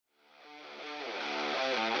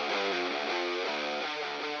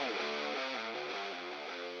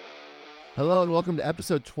Hello and welcome to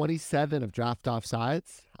episode 27 of Draft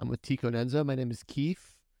Offsides. I'm with Tiko and Enzo. My name is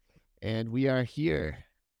Keefe, and we are here.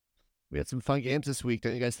 We had some fun games this week,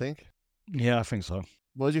 don't you guys think? Yeah, I think so.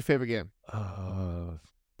 What was your favorite game?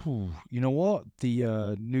 You know what?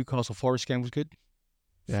 The Newcastle Forest game was good.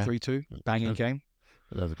 Yeah. 3-2, banging game.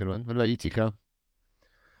 That was a good one. What about you, Tiko?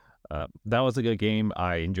 That was a good game.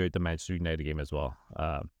 I enjoyed the Manchester United game as well.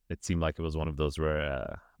 It seemed like it was one of those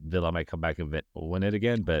where Villa might come back and win it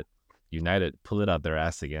again, but United pull it out their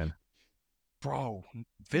ass again. Bro,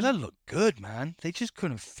 Villa looked good, man. They just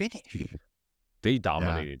couldn't finish. They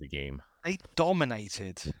dominated the game. They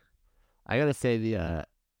dominated. I gotta say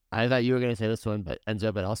I thought you were gonna say this one, but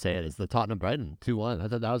Enzo, but I'll say it. It's the Tottenham Brighton 2-1. I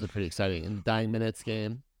thought that was a pretty exciting in the dying minutes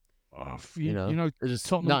game. You know, it's just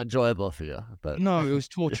Tottenham, not enjoyable for you, but no, it was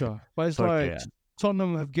torture. But it's torture, like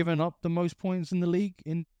Tottenham have given up the most points in the league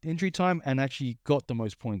in injury time, and actually got the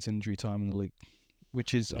most points in injury time in the league,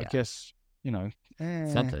 which is, I guess,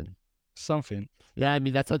 something. Yeah, I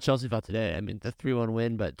mean, that's how Chelsea felt today. I mean, the 3-1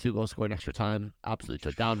 win, but 2 goals scored in extra time. Absolutely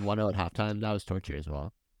took down 1-0 at halftime. That was torture as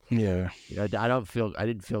well. Yeah. I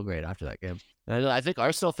didn't feel great after that game. And I think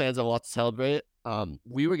Arsenal fans have a lot to celebrate.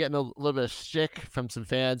 We were getting a little bit of shtick from some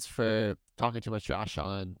fans for talking too much trash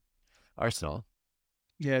on Arsenal.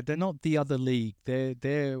 Yeah, they're not the other league.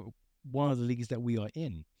 They're one of the leagues that we are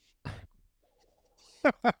in.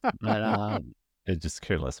 But They just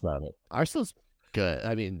care less about it. Arsenal's good.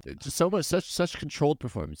 I mean, just such controlled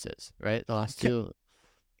performances, right? The last two.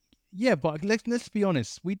 Yeah, but let's be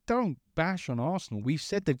honest. We don't bash on Arsenal. We've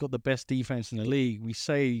said they've got the best defense in the league. We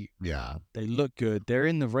say they look good. They're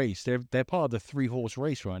in the race. They're part of the 3-horse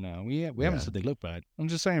race right now. We haven't said they look bad. I'm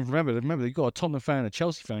just saying. Remember, you got a Tottenham fan and a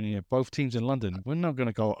Chelsea fan here. Both teams in London. We're not going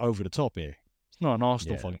to go over the top here. It's not an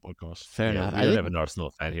Arsenal fucking podcast. Fair enough. We don't have an Arsenal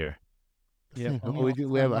fan here. Yeah,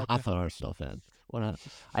 we have a half an Arsenal fan.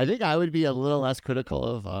 I think I would be a little less critical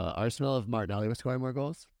of Arsenal if Martinelli was scoring more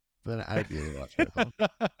goals. But I'd be a little less critical.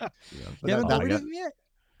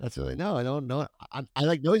 That's really no. I don't know. I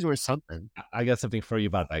like know he's worth something. I got something for you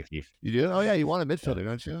about that, Keith. You do? Oh yeah, you want a midfielder,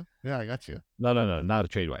 don't you? Yeah, I got you. No, not a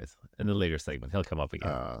trade wise. In the later segment, he'll come up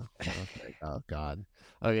again. Okay. Oh God.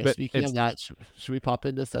 Okay. But speaking of that, should we pop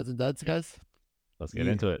into studs and duds, guys? Let's get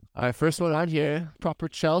into it. All right, first one on here. Proper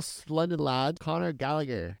Chelsea London lad, Conor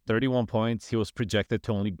Gallagher. 31 points. He was projected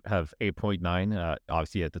to only have 8.9.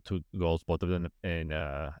 Obviously, he had the 2 goals, both of them in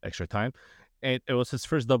extra time. And it was his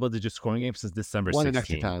first double-digit scoring game since December 16th. One in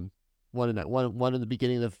extra time. One in the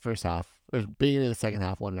beginning of the first half. Or beginning of the second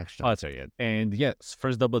half, one in extra time. Oh, that's right, yeah. And yes,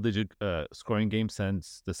 first double-digit scoring game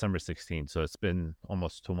since December 16th. So it's been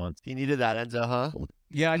almost 2 months. You needed that, Enzo, huh?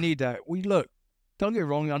 Yeah, I need that. Don't get me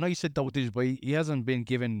wrong. I know you said double digits, but he hasn't been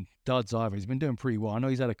given duds either. He's been doing pretty well. I know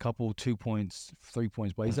he's had a couple 2 points, 3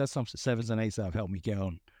 points, but he's had some 7s and 8s that have helped me get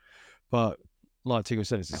on. But like Tiko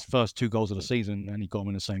said, it's his first 2 goals of the season, and he got them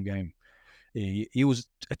in the same game. He was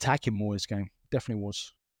attacking more this game. Definitely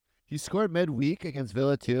was. He scored midweek against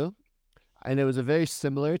Villa too, and it was a very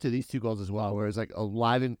similar to these 2 goals as well, where it was like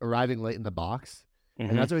arriving late in the box,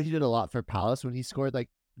 and that's what he did a lot for Palace when he scored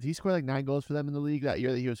like 9 goals for them in the league that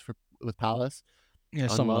year that he was with Palace. Yeah,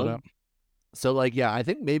 something like that. So, I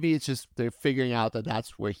think maybe it's just they're figuring out that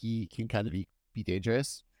that's where he can kind of be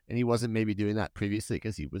dangerous. And he wasn't maybe doing that previously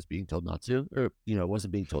because he was being told not to or,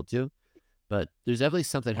 wasn't being told to. But there's definitely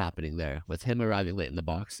something happening there with him arriving late in the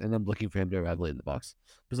box and I'm looking for him to arrive late in the box.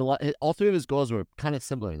 Because all 3 of his goals were kind of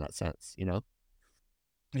similar in that sense,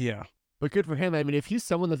 Yeah. But good for him. I mean, if he's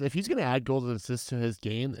going to add goals and assists to his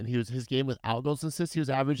game, and his game without goals and assists, he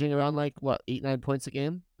was averaging around 8-9 points a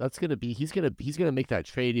game. That's gonna be he's gonna make that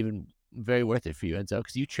trade even very worth it for you, Enzo,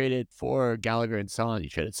 because you traded for Gallagher and Son. You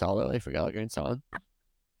traded Salah away for Gallagher and Son.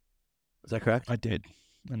 Is that correct? I did,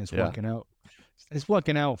 and it's working out. It's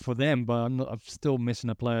working out for them, but I'm still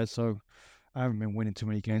missing a player, so I haven't been winning too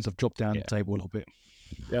many games. I've dropped down the table a little bit.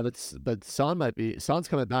 Yeah, but Son's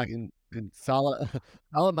coming back and Salah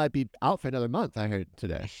might be out for another month, I heard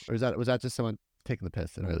today. Or was that just someone taking the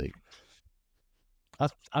piss in our league?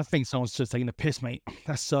 I think someone's just taking the piss, mate.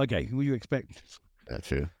 That's Sergey. Who do you expect? That's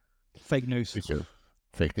true. Fake news. True.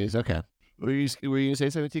 Fake news. Okay. Were you gonna say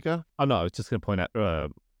something, Tiko? Oh no, I was just gonna point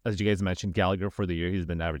out. As you guys mentioned, Gallagher for the year, he's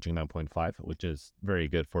been averaging 9.5, which is very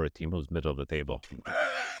good for a team who's middle of the table.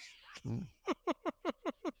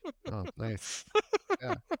 Oh, nice.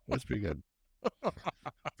 Yeah, that's pretty good.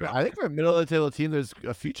 I think for a middle of the table team, there's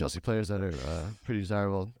a few Chelsea players that are pretty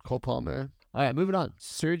desirable. Cole Palmer. All right, moving on.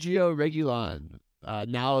 Sergio Reguilon,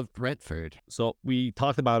 now of Brentford. So we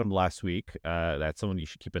talked about him last week. That's someone you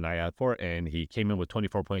should keep an eye out for. And he came in with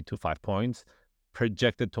 24.25 points,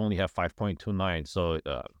 projected to only have 5.29. So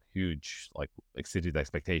huge, like exceeded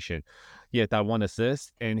expectation. He had that 1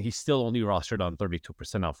 assist, and he's still only rostered on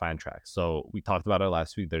 32% on Fantrax. So we talked about it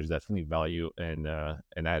last week. There's definitely value in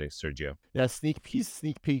adding Sergio. Yeah, sneak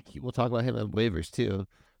peek. We'll talk about him on waivers too.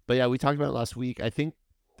 But yeah, we talked about it last week. I think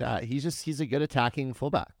that he's a good attacking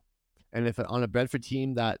fullback. And if on a Brentford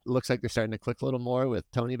team that looks like they're starting to click a little more with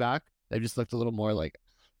Tony back, they've just looked a little more like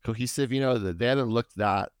cohesive. They haven't looked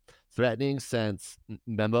that threatening since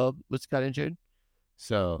Mbembo got injured.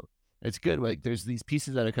 So it's good. Like there's these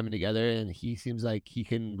pieces that are coming together, and he seems like he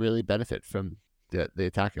can really benefit from the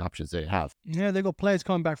attacking options they have. Yeah, they've got players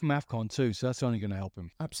coming back from AFCON too, so that's only going to help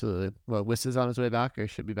him. Absolutely. Well, Wiss is on his way back, or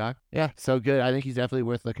should be back. Yeah, so good. I think he's definitely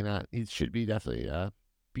worth looking at. He should be definitely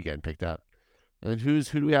be getting picked up. And then who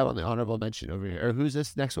do we have on the honorable mention over here? Or who's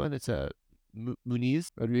this next one? It's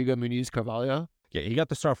Rodrigo Muniz Carvalho. Yeah, he got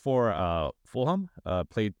the start for Fulham,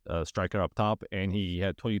 played striker up top, and he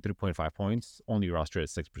had 23.5 points, only rostered at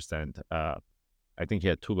 6%. I think he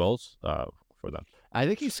had 2 goals for them. I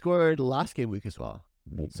think he scored last game week as well.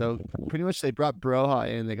 So pretty much they brought Broha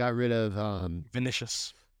in. They got rid of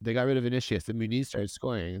Vinicius. They got rid of Vinicius, and Muniz started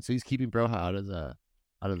scoring, and so he's keeping Broha out of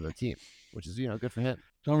the team, which is good for him.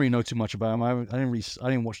 Don't really know too much about him. I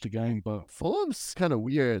didn't watch the game, but Fulham's kind of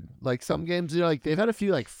weird. Like some games, like they've had a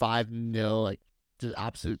few like 5-0, like just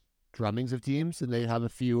absolute drummings of teams, and they have a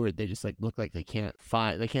few where they just like look like they can't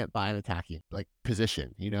buy an attacking like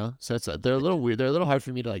position, So they're a little weird. They're a little hard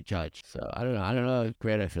for me to like judge. So I don't know how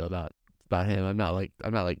great I feel about him. I'm not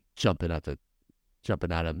like jumping at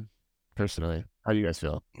him personally. How do you guys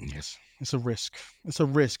feel? Yes, it's a risk. It's a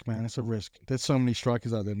risk, man. It's a risk. There's so many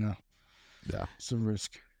strikers out there now. Yeah, it's a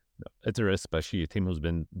risk. It's a risk, especially a team who's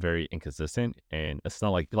been very inconsistent. And it's not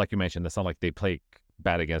like you mentioned, it's not like they play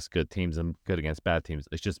bad against good teams and good against bad teams.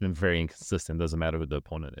 It's just been very inconsistent. Doesn't matter who the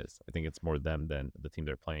opponent is. I think it's more them than the team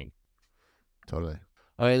they're playing. Totally.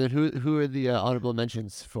 All right, then who are the honorable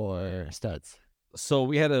mentions for studs? So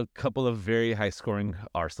we had a couple of very high-scoring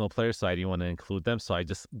Arsenal players, so I didn't want to include them. So I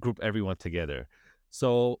just grouped everyone together.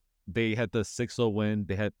 So they had the 6-0 win.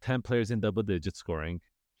 They had 10 players in double-digit scoring.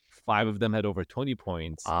 5 of them had over 20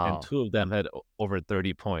 points, and 2 of them had over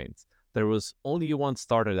 30 points. There was only one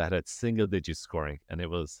starter that had single-digit scoring, and it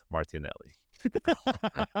was Martinelli.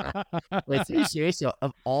 Wait, seriously?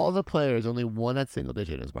 Of all the players, only one had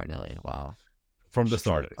single-digit is Martinelli. Wow. From the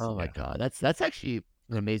starters. Oh, my God. That's actually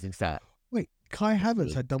an amazing stat. Wait, Kai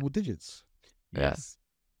Havertz had double digits? Yes.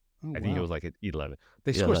 Oh, I think it was like at 11.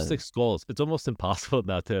 They scored 6 goals. It's almost impossible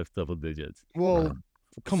not to have double digits. Well,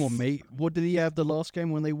 come on, mate. What did he have the last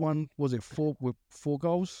game when they won? Was it 4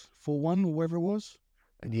 goals? 4-1 or whatever it was?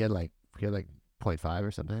 And he had like 0.5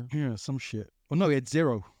 or something. Yeah, some shit. Well, no, he had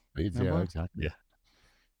 0. He had 0, exactly. Yeah.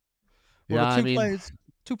 Well,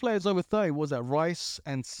 two players over 30. Was that Rice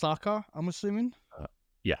and Saka, I'm assuming?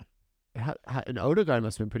 Yeah. And Odegaard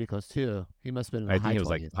must have been pretty close too. He must have been in the I think it was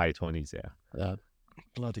 20s. like high 20s, yeah.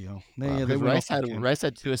 Bloody hell. Rice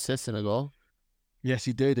had 2 assists and a goal. Yes,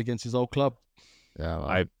 he did against his old club. Yeah,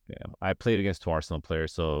 well, I played against 2 Arsenal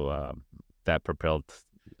players, so that propelled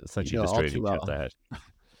essentially the straight ahead.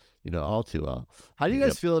 All too well. How do you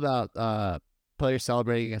guys feel about players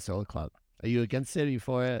celebrating against their old club? Are you against it? Are you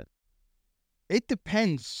for it? It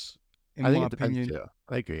depends, in my opinion. Too.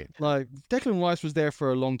 I agree. Like, Declan Rice was there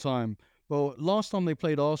for a long time. But last time they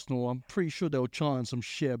played Arsenal, I'm pretty sure they were chanting some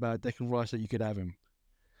shit about Declan Rice that you could have him.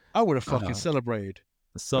 I would have fucking celebrated.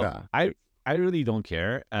 So I really don't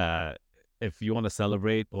care. If you want to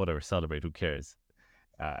celebrate, whatever, celebrate. Who cares?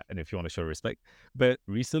 And if you want to show respect. But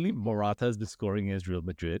recently, Morata has been scoring against Real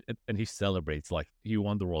Madrid, and he celebrates like he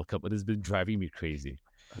won the World Cup. It has been driving me crazy.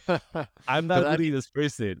 I'm not really this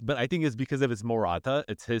person, but I think it's because of it's Morata.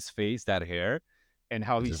 It's his face, that hair, and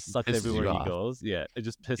how he sucks everywhere he goes. Yeah, it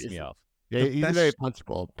just pissed me off. Yeah, he's a very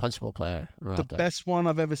punchable player. The best one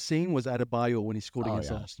I've ever seen was Adebayo when he scored against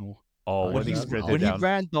Arsenal. When he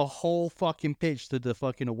ran the whole fucking pitch to the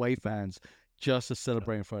fucking away fans just to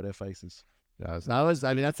celebrate in front of their faces. Yeah, so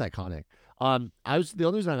that's iconic. The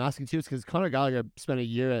only reason I'm asking too is because Conor Gallagher spent a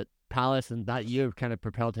year at Palace, and that year kind of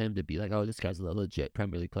propelled him to be like, oh, this guy's a legit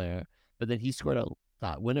Premier League player. But then he scored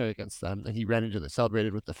that winner against them, and he ran into the fans and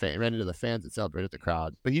celebrated with the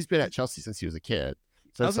crowd. But he's been at Chelsea since he was a kid.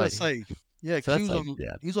 So I was going to say,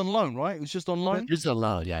 he's on loan, right? It was just on loan? He's on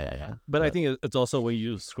loan, yeah. But I think it's also when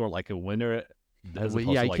you score like a winner, you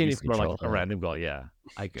can't even score like a random goal, I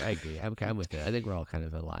agree. I'm with it. I think we're all kind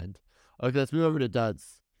of aligned. Okay, let's move over to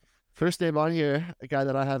duds. First name on here, a guy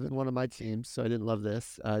that I have in one of my teams, so I didn't love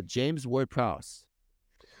this. James Ward-Prowse.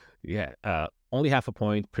 Yeah, only half a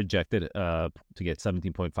point projected to get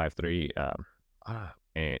 17.53,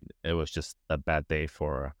 and it was just a bad day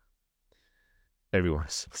for everyone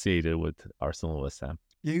associated with Arsenal and West Ham.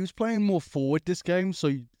 Yeah, he was playing more forward this game. So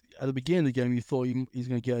at the beginning of the game, you thought he's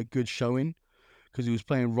going to get a good showing because he was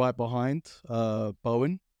playing right behind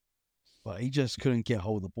Bowen. But he just couldn't get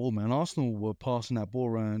hold of the ball, man. Arsenal were passing that ball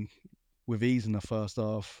around with ease in the first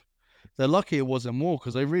half. They're lucky it wasn't more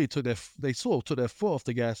because they really they sort of took their foot off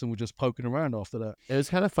the gas and were just poking around after that. It was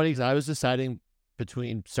kind of funny because I was deciding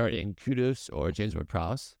between starting Kudus or James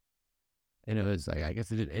Ward-Prowse. And it was like, I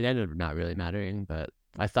guess it ended up not really mattering, but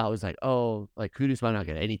I thought it was like, oh, like Kudus might not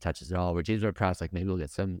get any touches at all, where James Ward-Prowse, like maybe we'll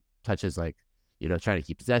get some touches, like, you know, trying to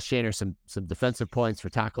keep possession or some defensive points for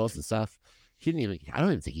tackles and stuff. I don't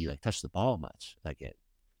even think he like touched the ball much that game.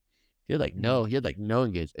 He had no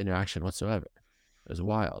engaged interaction whatsoever. It was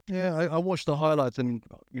wild. Yeah, I watched the highlights, and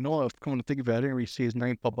you know, come to think of it, I didn't really see his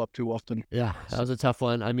name pop up too often. Yeah, that was a tough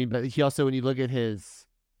one. I mean, but he also, when you look at his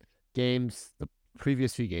games, the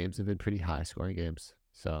previous few games have been pretty high scoring games.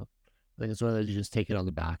 So I think it's one of those you just take it on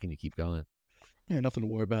the back and you keep going. Yeah, nothing to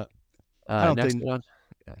worry about. Next one.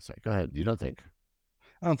 Yeah, sorry, go ahead. You don't think?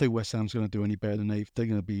 I don't think West Ham's going to do any better than they're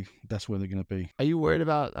going to be. That's where they're going to be. Are you worried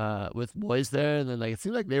about with Moyes there? And then like it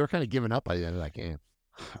seemed like they were kind of giving up by the end of that game.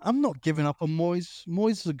 I'm not giving up on Moyes.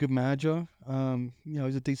 Moyes is a good manager. You know,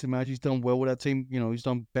 he's a decent manager. He's done well with that team. You know, he's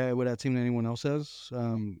done better with that team than anyone else has.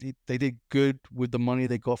 They did good with the money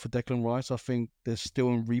they got for Declan Rice. I think they're still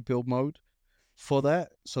in rebuild mode for that.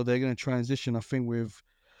 So they're going to transition. I think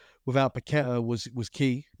without Paqueta was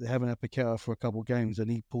key. They haven't had Paqueta for a couple of games,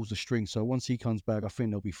 and he pulls the string. So once he comes back, I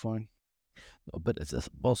think they'll be fine. But it's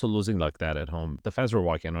also losing like that at home. The fans were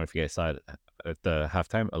walking. I don't know if you guys saw it at the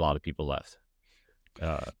halftime. A lot of people left.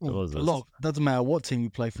 Doesn't matter what team you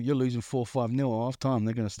play for. You're losing 4-5-0 at half time.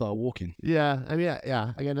 They're going to start walking. Yeah, I mean,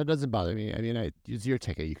 yeah. Again, that doesn't bother me. I mean, it's your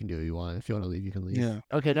ticket. You can do what you want. If you want to leave, you can leave. Yeah.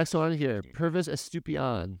 Okay, next one here. Pervis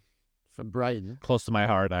Estupian from Brighton. Close to my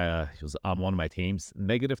heart. He was on one of my teams.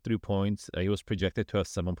 -3 points. He was projected to have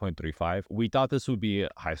 7.35. We thought this would be a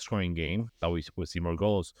high-scoring game. That we would see more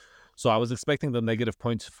goals. So I was expecting the negative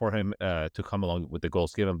points for him to come along with the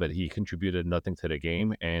goals given, but he contributed nothing to the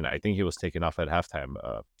game, and I think he was taken off at halftime.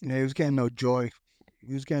 Yeah, he was getting no joy.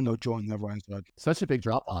 He was getting no joy on the right side. Such a big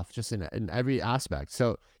drop-off just in every aspect.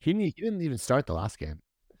 So he didn't even start the last game.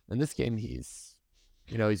 And this game, he's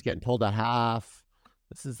getting pulled at half.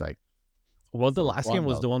 This is like... Well, the last game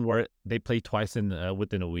was the one where they played twice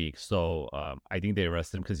within a week. So I think they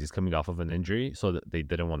arrested him because he's coming off of an injury. So they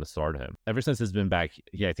didn't want to start him. Ever since he's been back,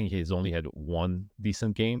 I think he's only had one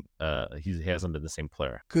decent game. He hasn't been the same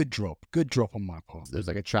player. Good drop on my part. There's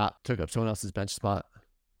like a trap, took up someone else's bench spot.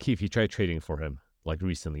 Keefe, he tried trading for him like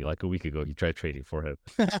recently, like a week ago. He tried trading for him.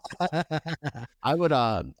 I would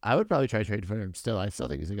probably try trading for him still. I still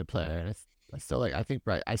think he's a good player. And I still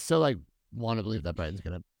want to believe that Brighton's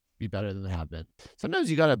going to be better than they have been.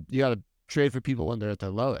 Sometimes you gotta trade for people when they're at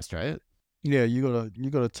their lowest, right? Yeah, you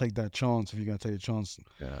gotta take that chance if you're gonna take a chance.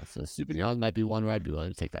 Yeah, so Estupian might be one where I'd be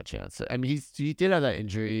willing to take that chance. I mean, he did have that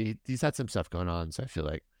injury. He's had some stuff going on, so I feel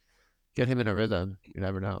like get him in a rhythm. You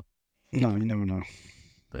never know. No, you never know.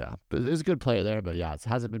 But there's a good player there, but yeah, it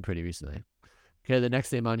hasn't been pretty recently. Okay, the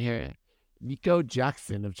next name on here, Nico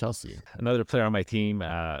Jackson of Chelsea. Another player on my team.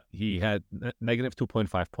 He had negative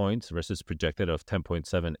 2.5 points versus projected of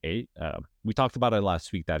 10.78. We talked about it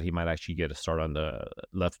last week that he might actually get a start on the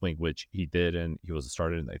left wing, which he did, and he was a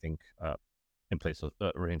starter, I think, in place of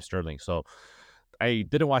Raheem Sterling. So I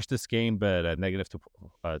didn't watch this game, but negative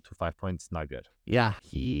 2.5 points, not good. Yeah,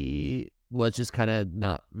 he was just kind of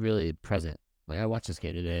not really present. Like I watched this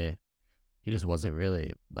game today. He just wasn't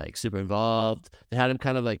really like super involved. They had him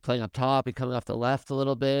kind of like playing up top and coming off the left a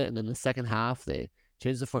little bit. And then the second half, they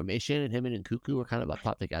changed the formation and him and Nkuku were kind of up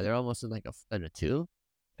top together, almost in like a two.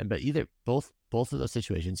 But both of those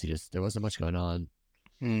situations, there wasn't much going on.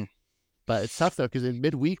 But it's tough though, because in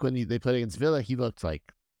midweek when they played against Villa, he looked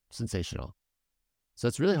like sensational. So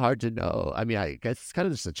it's really hard to know. I mean, I guess it's kind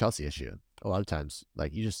of just a Chelsea issue a lot of times.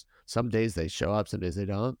 Like some days they show up, some days they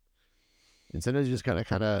don't. And sometimes you just kind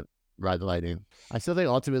of ride the lightning. I still think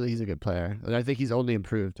ultimately he's a good player, and I think he's only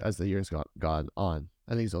improved as the years gone on.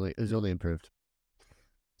 I think he's only improved.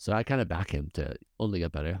 So I kind of back him to only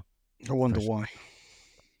get better. I wonder why.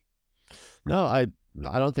 No, I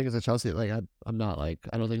don't think it's a Chelsea. Like I'm not like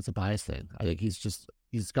I don't think it's a bias thing. I think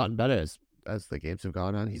he's gotten better as the games have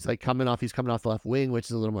gone on. He's coming off the left wing, which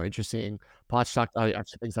is a little more interesting. Poch talked about he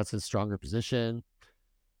actually thinks that's his stronger position.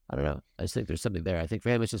 I don't know. I just think there's something there. I think for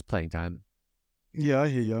him it's just playing time. Yeah, I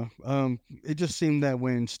hear you. It just seemed that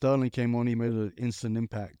when Sterling came on, he made an instant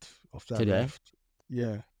impact off that today. Left.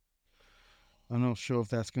 Yeah. I'm not sure if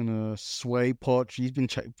that's going to sway Poch. He's been,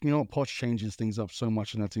 Poch changes things up so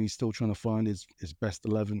much in that team. He's still trying to find his best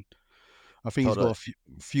 11. I think he's got a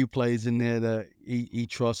few players in there that he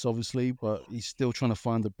trusts, obviously, but he's still trying to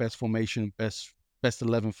find the best formation, best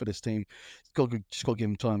 11 for this team. Just got to give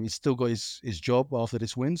him time. He's still got his job after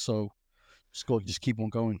this win, so just keep on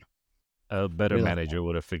going. A better manager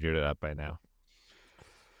would have figured it out by now.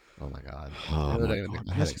 Oh my God!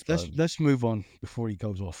 Let's move on before he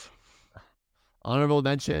goes off. Honorable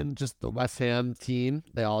mention, just the West Ham team.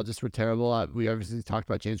 They all just were terrible. We obviously talked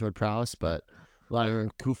about James Ward-Prowse, but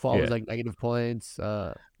Keefe was like negative points.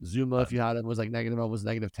 Zuma, if you had him, was like negative, almost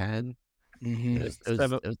negative 10. Mm-hmm. It was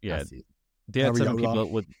they had 7 people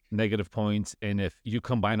with negative points, and if you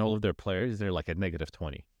combine all of their players, they're like at negative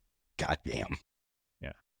 20. God damn.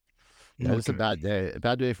 Yeah, it was a bad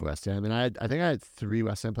day for West Ham. And I think I had 3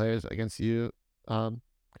 West Ham players against you. No,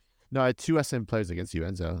 I had 2 West Ham players against you,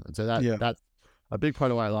 Enzo. And so that's a big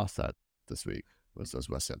part of why I lost that this week was those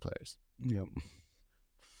West Ham players. Yep.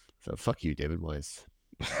 So fuck you, David Moyes.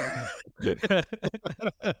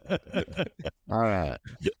 All right.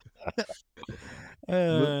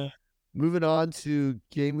 Moving on to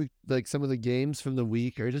game week, like some of the games from the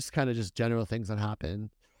week, or just kind of just general things that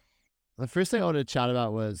happened. The first thing I wanted to chat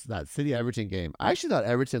about was that City Everton game. I actually thought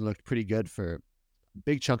Everton looked pretty good for a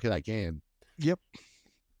big chunk of that game. Yep.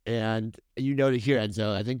 And you noted here,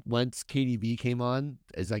 Enzo, I think once KDB came on,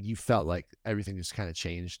 it's like you felt like everything just kind of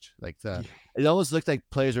changed. Like it almost looked like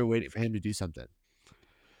players were waiting for him to do something.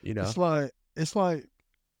 You know, it's like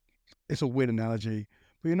it's a weird analogy,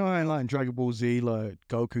 but you know how in Dragon Ball Z, like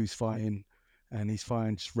Goku's fighting, and he's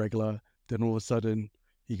fighting just regular. Then all of a sudden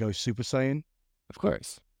he goes Super Saiyan. Of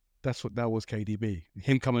course. That was KDB.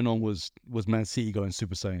 Him coming on was Man City going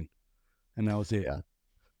Super Saiyan, and that was it. Yeah.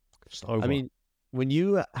 Just over. I mean, when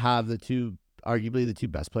you have arguably the two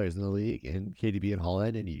best players in the league, in KDB and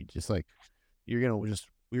Haaland, and you just like you're gonna win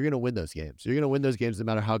those games. You're gonna win those games no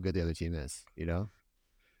matter how good the other team is. You know,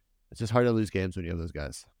 it's just hard to lose games when you have those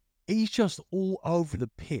guys. He's just all over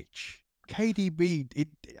the pitch. KDB,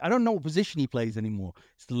 I don't know what position he plays anymore.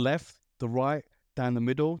 It's the left, the right, down the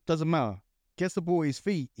middle. Doesn't matter. Gets the ball at his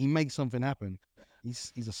feet, he makes something happen.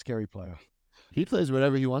 He's a scary player. He plays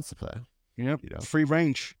whatever he wants to play. Yep. Free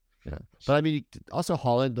range. Yeah. But I mean, also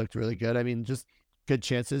Haaland looked really good. I mean, just good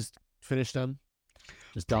chances, finished them.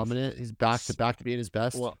 Just dominant. He's back to being his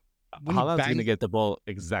best. Well, Haaland's going to get the ball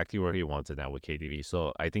exactly where he wants it now with KDB.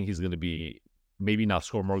 So I think he's going to be maybe not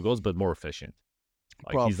score more goals, but more efficient.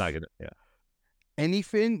 Like he's not going to. Yeah.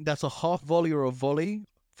 Anything that's a half volley or a volley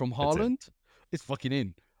from Haaland, it's fucking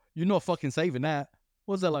in. You're not fucking saving that.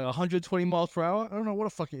 What's that, like 120 miles per hour? I don't know what the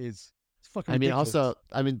fuck it is. It's fucking ridiculous.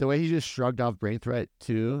 The way he just shrugged off Braithwaite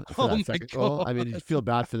too for that second goal. I mean, you feel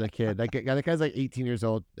bad for the kid. That guy's like 18 years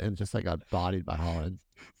old and just like got bodied by Haaland.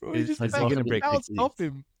 Bro, he's gonna break. Stop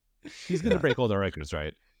him. He's gonna break all the records,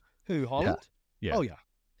 right? Who, Haaland? Yeah. Oh yeah.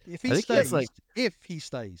 If he stays.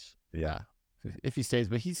 Yeah. If he stays,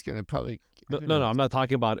 but he's gonna probably. No. I'm not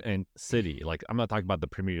talking about in City. Like I'm not talking about the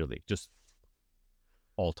Premier League. Just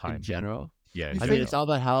all time in general. Yeah, I mean it's all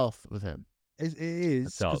about health with him. It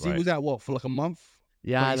is because he was at what for like a month.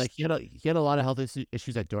 Yeah, like he had a lot of health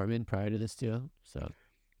issues at Dortmund prior to this too. So,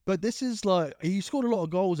 but this is like he scored a lot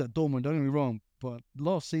of goals at Dortmund. Don't get me wrong, but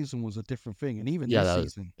last season was a different thing, and even this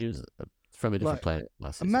season he was from a different planet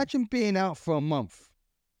last season. Imagine being out for a month,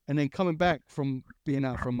 and then coming back from being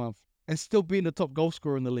out for a month, and still being the top goal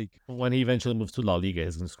scorer in the league. When he eventually moves to La Liga,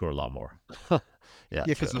 he's gonna score a lot more. Yeah,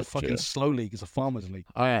 because it's a fucking slow league. It's a farmers league.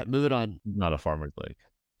 All right, moving on. Not a farmers league.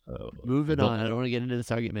 Moving on. I don't want to get into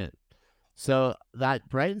this argument. So that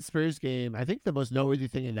Brighton Spurs game, I think the most noteworthy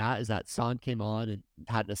thing in that is that Son came on and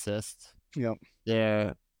had an assist. Yep.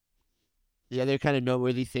 The other kind of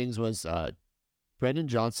noteworthy things was Brendan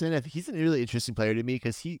Johnson. He's a really interesting player to me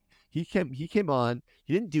because he came on.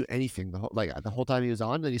 He didn't do anything the whole time he was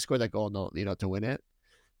on. Then he scored that goal, to win it.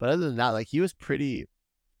 But other than that, like he was pretty.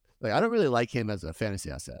 Like I don't really like him as a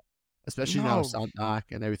fantasy asset, especially now Son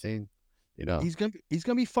back and everything. He's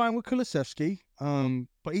gonna be fine with Kulusevski.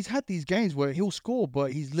 But he's had these games where he'll score,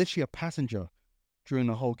 but he's literally a passenger during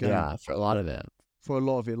the whole game. Yeah, for a lot of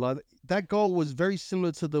it. Like that goal was very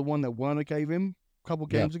similar to the one that Werner gave him a couple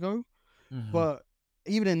games ago. Mm-hmm. But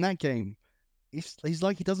even in that game, he's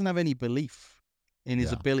like he doesn't have any belief in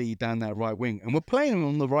his ability down that right wing, and we're playing him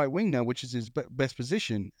on the right wing now, which is his best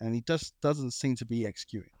position, and he just doesn't seem to be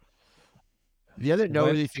executing. The other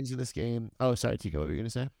noteworthy things in this game. Oh, sorry, Tiko. What were you gonna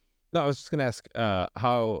say? No, I was just gonna ask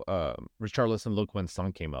how Richarlison looked when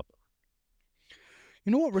Son came up.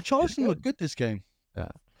 You know what? Richarlison looked good this game. Yeah,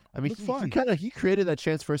 I mean, he created that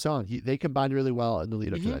chance for Son. They combined really well in the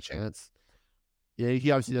lead up to that chance. Yeah,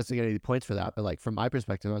 he obviously doesn't get any points for that, but like from my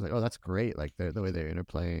perspective, I was like, oh, that's great. Like the way they're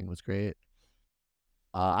interplaying was great.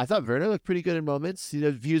 I thought Werner looked pretty good in moments. He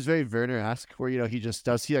was very Werner-esque, where he just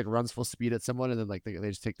does he runs full speed at someone and then like they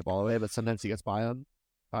just take the ball away. But sometimes he gets by him.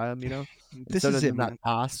 And This is it, man. That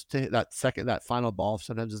pass to that final ball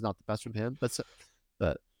sometimes is not the best from him.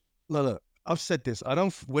 But look, I've said this.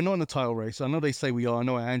 We're not in a title race. I know they say we are. I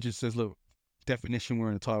know Andrew says, look, definition,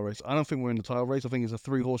 we're in a title race. I don't think we're in a title race. I think it's a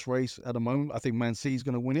 3-horse race at the moment. I think Man City's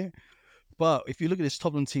going to win it. But if you look at this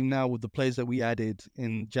Tottenham team now with the players that we added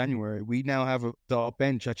in January, we now have our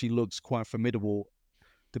bench actually looks quite formidable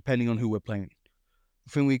depending on who we're playing.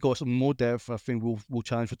 I think we got some more depth. I think we'll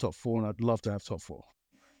challenge for top 4, and I'd love to have top 4.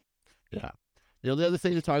 Yeah. The only other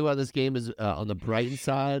thing to talk about in this game is on the Brighton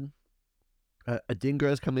side,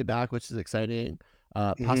 Adingra is coming back, which is exciting.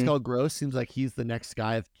 Pascal Gross seems like he's the next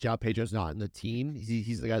guy if João Pedro's not in the team.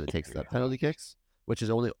 He's the guy that takes the penalty kicks, which is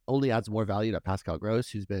only adds more value to Pascal Gross,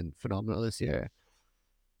 who's been phenomenal this year.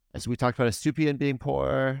 As we talked about Estupian being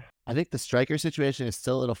poor, I think the striker situation is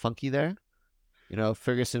still a little funky there.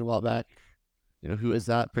 Ferguson, Welbeck. Who is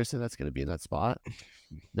that person that's going to be in that spot?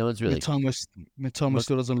 No one's really. Mitoma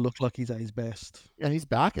still doesn't look like he's at his best. Yeah, he's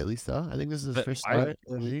back at least though. I think this is his first start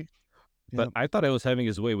in the league. But I thought I was having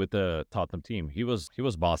his way with the Tottenham team. He was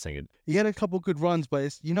bossing it. He had a couple good runs, but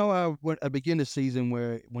it's how at the beginning of the season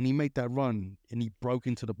when he made that run and he broke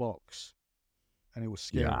into the box, and it was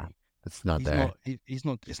scary. Yeah, it's not there. It's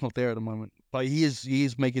not there at the moment. But he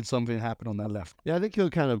is making something happen on that left. Yeah, I think he'll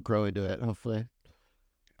kind of grow into it, hopefully.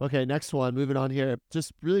 Okay, next one. Moving on here.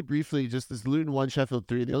 Just really briefly, just this Luton 1, Sheffield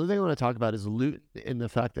 3. The only thing I want to talk about is Luton in the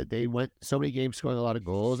fact that they went so many games scoring a lot of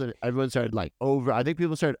goals, and everyone started I think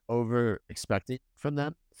people started over expecting from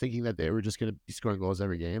them, thinking that they were just going to be scoring goals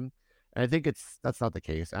every game. And I think that's not the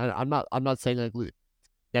case. I'm not saying like Luton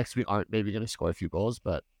next week aren't maybe going to score a few goals,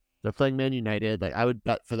 but they're playing Man United. I would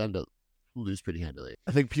bet for them to lose pretty handily.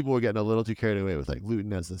 I think people were getting a little too carried away with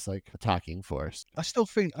Luton as this attacking force. I still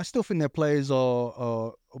think their players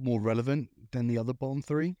are more relevant than the other bottom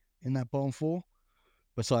 3 in that bottom 4,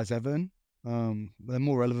 besides Everton. They're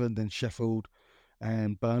more relevant than Sheffield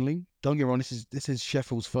and Burnley. Don't get me wrong, this is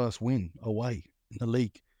Sheffield's first win away in the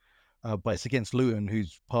league. But it's against Luton,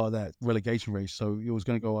 who's part of that relegation race, so it was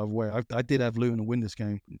going to go either way. I did have Luton to win this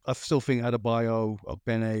game. I still think Adebayo,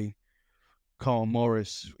 Ogbene, Carl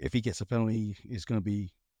Morris, if he gets a penalty, is going to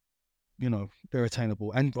be, they're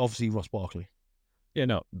attainable. And obviously Ross Barkley. Yeah,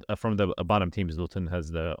 no, from the bottom teams, Luton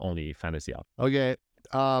has the only fantasy option. Okay.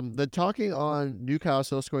 Then talking on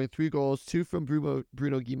Newcastle scoring 3 goals, 2 from Bruno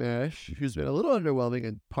Guimaraes, who's been a little underwhelming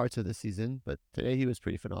in parts of the season, but today he was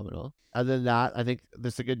pretty phenomenal. Other than that, I think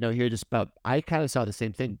there's a good note here I kind of saw the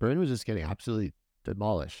same thing. Burn was just getting absolutely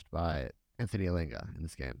demolished by Anthony Elanga in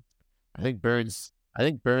this game. I think Burn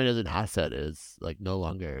as an asset is no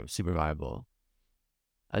longer super viable.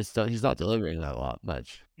 He's not delivering that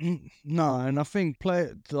much. No, and I think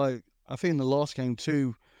in the last game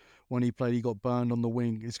too, when he played, he got burned on the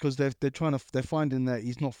wing. It's because they're finding that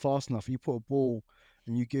he's not fast enough. You put a ball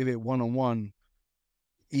and you give it 1-on-1,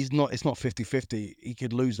 it's not 50-50. He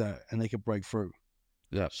could lose that and they could break through.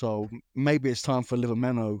 Yeah. So maybe it's time for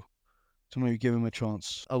Livramento to maybe give him a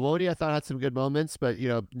chance. Awoni, I thought, had some good moments, but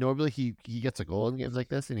normally he gets a goal in games like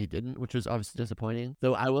this, and he didn't, which was obviously disappointing.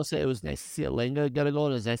 Though I will say it was nice to see Elanga get a goal,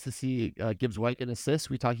 and it was nice to see Gibbs White get an assist.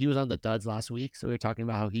 He was on the duds last week, so we were talking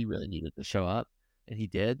about how he really needed to show up, and he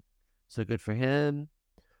did. So good for him.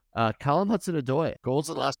 Callum Hudson-Odoi, goals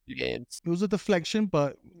in the last 2 games. It was a deflection,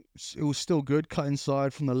 but it was still good. Cut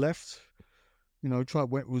inside from the left.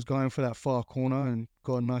 Was going for that far corner and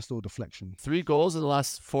got a nice little deflection. 3 goals in the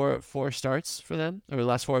last four starts for them, or the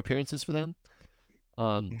last 4 appearances for them.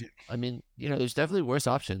 I mean, there's definitely worse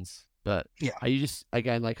options, but yeah, you just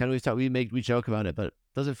again we joke about it, but it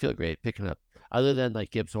doesn't feel great picking up. Other than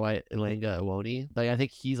Gibbs White, Elanga, Awoni, I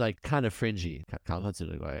think he's kind of fringy. Callum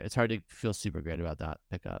Hudson-Odoi. It's hard to feel super great about that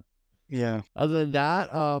pickup. Yeah. Other than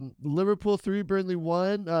that, Liverpool 3, Burnley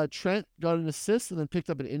 1. Trent got an assist and then picked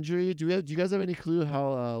up an injury. Do you guys have any clue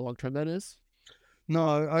how long term that is?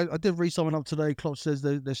 No, I did read something up today. Klopp says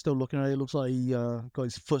they're still looking at it. It looks like he got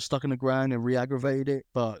his foot stuck in the ground and re-aggravated it.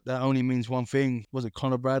 But that only means one thing. Was it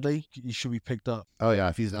Conor Bradley? He should be picked up. Oh, yeah.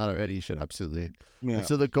 If he's not already, he should absolutely. Yeah. And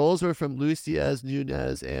so the goals were from Luis Diaz,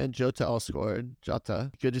 Nunez, and Jota all scored.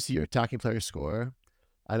 Jota, good to see your attacking players score.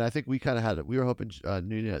 And I think we kind of had it. We were hoping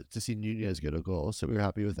to see Nunez get a goal, so we were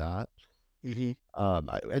happy with that.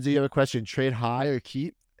 Mm-hmm. And so you have a question, trade high or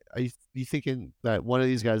keep? Are you thinking that one of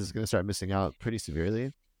these guys is going to start missing out pretty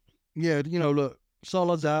severely? Yeah, look,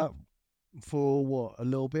 Salah's out for a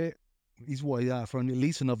little bit. He's out for at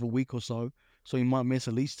least another week or so he might miss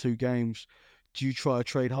at least 2 games. Do you try to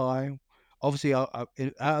trade high? Obviously, out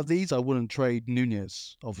of these, I wouldn't trade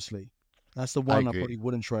Nunez, obviously. That's the one I probably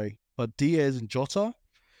wouldn't trade. But Diaz and Jota,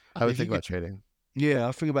 I would think about trading. Yeah,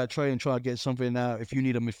 I think about trading, try to get something out. If you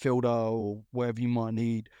need a midfielder or whatever you might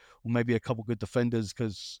need, or maybe a couple good defenders,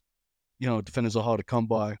 because defenders are hard to come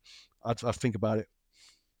by. I think about it.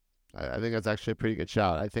 I think that's actually a pretty good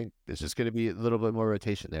shout. I think there's just going to be a little bit more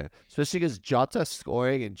rotation there, especially because Jota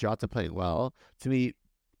scoring and Jota playing well, to me,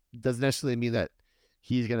 doesn't necessarily mean that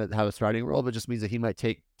he's going to have a starting role, but just means that he might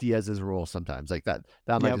take Diaz's role sometimes. Like that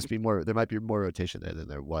might just be more, there might be more rotation there than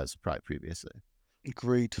there was probably previously.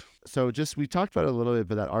 Agreed. So we talked about it a little bit,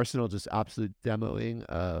 but that Arsenal just absolute demoing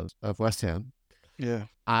of West Ham. Yeah.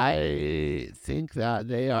 I think that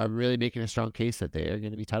they are really making a strong case that they are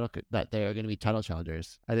going to be title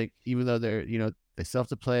challengers. I think even though they're, they still have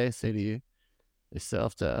to play, say to you, they still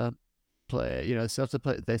have to play,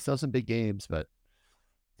 they still have some big games, but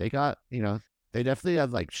they got, they definitely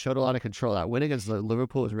have showed a lot of control. That win against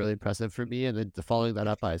Liverpool was really impressive for me. And then following that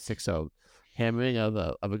up by a 6-0 hammering of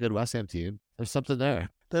a good West Ham team. There's something there.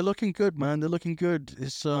 They're looking good, man. They're looking good.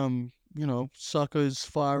 It's Saka's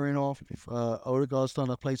firing off. Odegaard's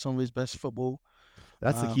starting to play some of his best football.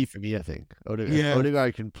 That's the key for me, I think.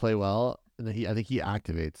 Odegaard can play well, and then I think he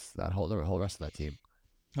activates the whole rest of that team.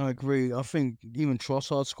 I agree. I think even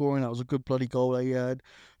Trossard scoring, that was a good bloody goal that he had.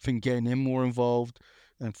 I think getting him more involved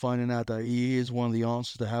and finding out that he is one of the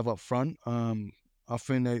answers to have up front. I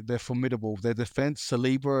think they're formidable. Their defense,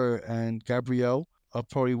 Saliba and Gvardiol, are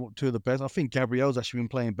probably two of the best. I think Gabriel's actually been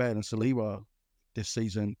playing better than Saliba this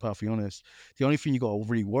season, perfectly honest. The only thing you got to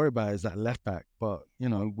really worry about is that left back. But,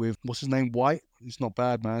 with, what's his name, White, it's not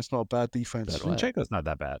bad, man. It's not a bad defense. Zinchenko's not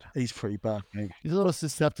that bad. He's pretty bad, mate. He's a little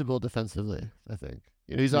susceptible defensively, I think.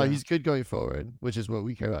 He's good going forward, which is what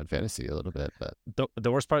we care about in fantasy a little bit. But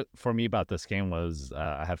the worst part for me about this game was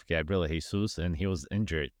I have Gabriel Jesus, and he was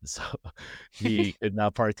injured, so he could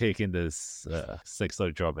not partake in this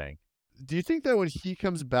 6-0 drawbang. Do you think that when he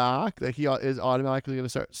comes back, that he is automatically going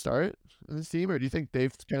to start in this team, or do you think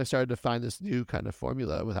they've kind of started to find this new kind of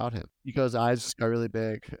formula without him? Because eyes just got really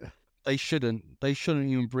big. They shouldn't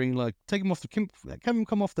even bring take him off have him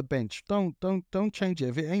come off the bench. Don't change it.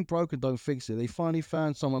 If it ain't broken, don't fix it. They finally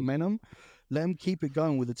found some momentum. Let them keep it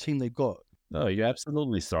going with the team they've got. No, you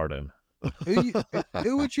absolutely start him.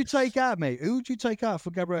 Who would you take out, mate? Who would you take out for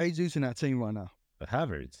Gabriel Jesus in that team right now?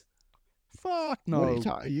 Havertz. Fuck no. What are you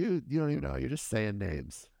talking? You don't even know. You're just saying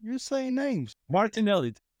names. You're saying names.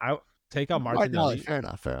 Martinelli. I take out Martinelli. Fair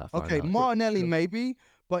enough. Okay, Martinelli maybe,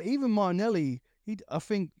 but even Martinelli, I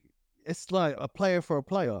think it's like a player for a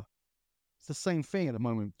player. It's the same thing at the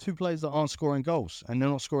moment. Two players that aren't scoring goals, and they're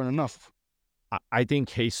not scoring enough. I think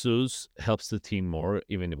Jesus helps the team more,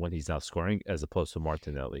 even when he's not scoring, as opposed to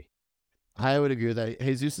Martinelli. I would agree with that.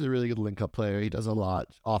 Jesus is a really good link-up player. He does a lot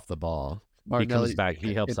off the ball. Martinelli, he comes back.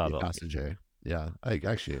 He helps out. Passenger. Yeah, I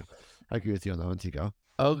agree with you on that one, Tiko.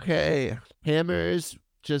 Okay, Hammers.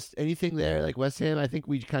 Just anything there, like West Ham. I think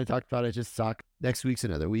we kind of talked about it. Just suck. Next week's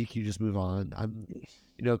another week. You just move on.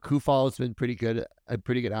 Kufal has been a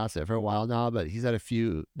pretty good asset for a while now, but he's had a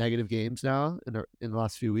few negative games now in the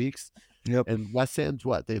last few weeks. Yep. And West Ham's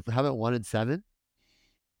what? They haven't won in 7.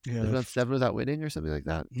 Yeah, they've won 7 without winning or something like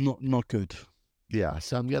that. Not good. Yeah,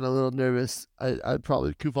 so I'm getting a little nervous.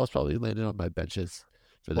 Kufal's probably landing on my benches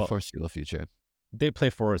for the foreseeable future. They play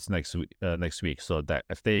Forest next week, so that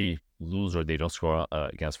if they lose or they don't score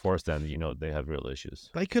against Forest, then they have real issues.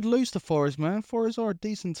 They could lose to Forest, man. Forest are a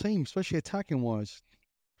decent team, especially attacking wise.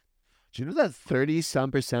 Do you know that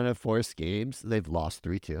 30-some% of Forest games they've lost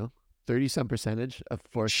 3-2? 30-some percentage of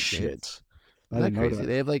Forest games. Isn't that crazy? That.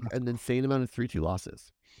 They have an insane amount of 3-2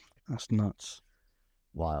 losses. That's nuts.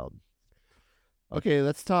 Wild. Okay,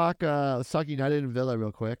 let's talk United and Villa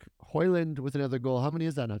real quick. Højlund with another goal. How many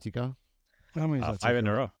is that now, Tico? How many is that? 5 in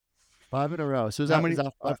a row. 5 in a row. So is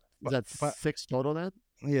that 6 total then?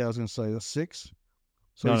 Yeah, I was going to say that's 6.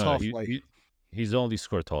 So no, he's halfway. He's only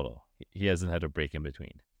scored total. He hasn't had a break in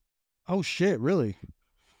between. Oh, shit, really?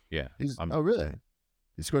 Yeah. Oh, really?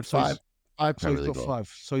 He scored 5. So he's got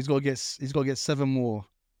 5. So he's got to get 7 more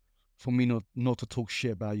for me not to talk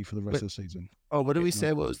shit about you for the rest of the season. Oh, what did we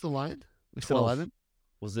say? What was the line? We said 11?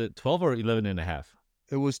 Was it 12 or 11 and a half?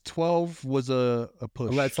 It was 12 was a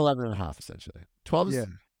push. It's 11 and a half, essentially. 12 is... Yeah.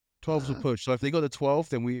 12 was a push. So if they got to 12,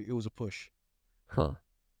 then it was a push. Huh.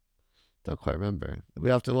 Don't quite remember.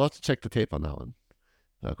 We'll have to check the tape on that one.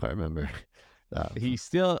 Don't quite remember. We're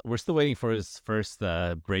still waiting for his first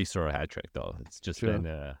brace or a hat trick, though. It's just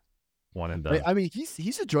been one and done. I mean,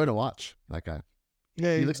 he's a joy to watch, that guy.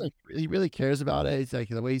 Yeah, he looks like he really cares about it. He's like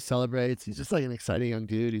the way he celebrates. He's just like an exciting young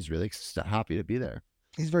dude. He's really happy to be there.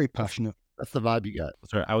 He's very passionate. That's the vibe you got.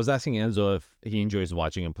 Sorry, I was asking Enzo if he enjoys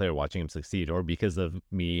watching him play or watching him succeed, or because of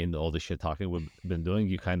me and all the shit talking we've been doing,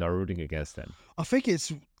 you kind of are rooting against him. I think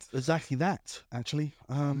it's exactly that, actually.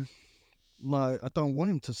 Like, I don't want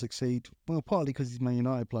him to succeed. Well, partly because he's a Man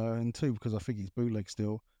United player, and two, because I think he's bootleg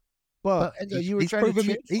still. But Enzo, you were trying to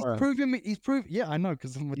trade for him. He's proven. Yeah, I know,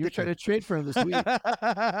 because I'm You're trying to trade for him this week.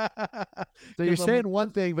 So you're saying one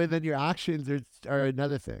thing, but then your actions are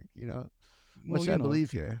another thing. You know, what should I believe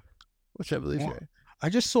here? What should I believe here? I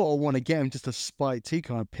just sort of want to get him just to spite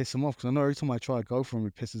Tiko and piss him off, because I know every time I try to go for him,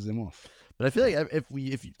 it pisses him off. But I feel like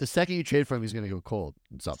if the second you trade for him, he's going to go cold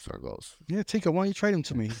and stop scoring goals. Yeah, Tiko, why don't you trade him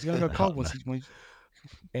to me? He's going to go cold once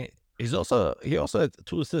he also had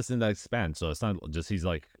 2 assists in that span, so it's not just he's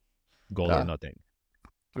like goal or nothing.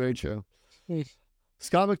 Very true.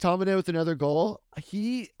 Scott McTominay with another goal.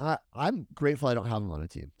 I'm grateful I don't have him on a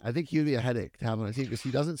team. I think he would be a headache to have on a team because he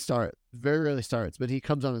doesn't start, very rarely starts, but he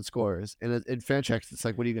comes on and scores. And in fan checks, it's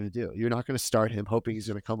like, what are you going to do? You're not going to start him hoping he's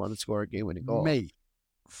going to come on and score a game-winning goal. Mate,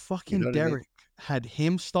 fucking Derek had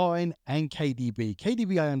him starting and KDB.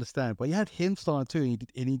 KDB I understand, but he had him starting too,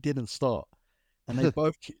 and he didn't start. And they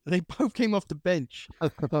both came off the bench. Yeah,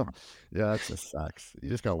 that just sucks. You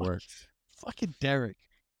just got worked. Fucking Derek.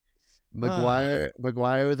 Maguire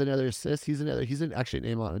with another assist. He's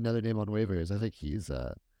actually another name on waivers. I think he's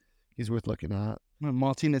worth looking at.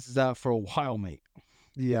 Martinez is out for a while, mate.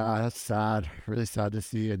 Yeah, that's sad. Really sad to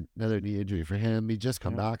see another knee injury for him. He just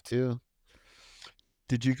come back too.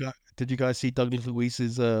 Did you guys see Douglas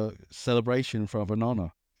Luiz's celebration for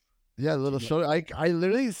Banana? Yeah, a little shoulder. I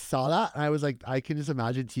literally saw that, and I was like, I can just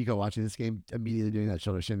imagine Tiko watching this game immediately doing that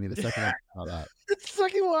shoulder shimmy. The second I saw that, it's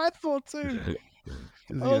exactly what I thought too.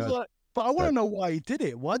 I was like, but I want to know why he did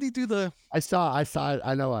it. Why did he do the? I saw it.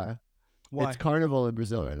 I know why. Why? It's Carnival in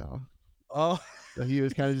Brazil right now. Oh, so he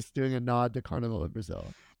was kind of just doing a nod to Carnival in Brazil.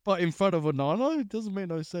 But in front of Banana, it doesn't make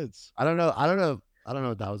no sense. I don't know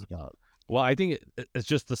what that was about. Well, I think it's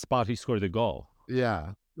just the spot he scored the goal.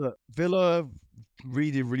 Yeah. Look, Villa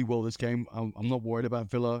really did really well this game. I'm not worried about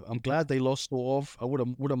Villa. I'm glad they lost, sort of. I would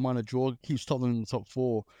have mind a draw. Keeps Tottenham in the top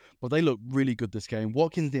 4, but they look really good this game.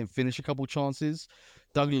 Watkins didn't finish a couple chances.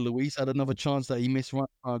 Douglas Luiz had another chance that he missed right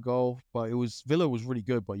on our goal, but Villa was really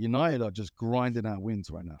good. But United are just grinding out wins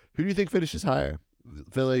right now. Who do you think finishes higher,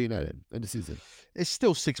 Villa, United, in the season? It's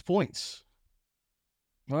still 6 points,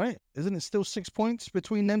 right? Isn't it still 6 points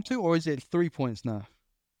between them two, or is it 3 points now?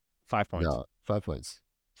 5 points. No, 5 points.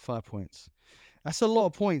 5 points. That's a lot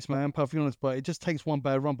of points, man, perfectly honest, but it just takes one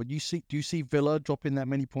bad run. But do you see Villa dropping that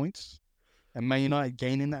many points and Man United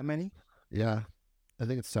gaining that many? Yeah, I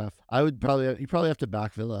think it's tough. You probably have to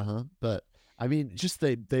back Villa, huh? But I mean, just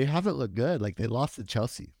they haven't looked good. Like they lost to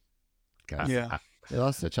Chelsea. Guys. Yeah. They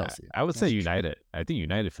lost to Chelsea. I would say United. I think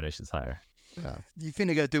United finishes higher. Yeah. Do you think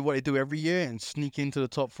they're going to do what they do every year and sneak into the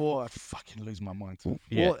top 4? I fucking lose my mind.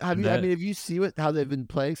 Well, have you seen how they've been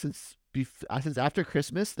playing since after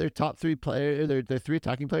Christmas? Their top 3 players, their 3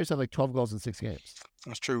 attacking players have like 12 goals in 6 games.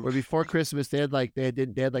 That's true. Where before Christmas they had like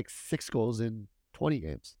 6 goals in 20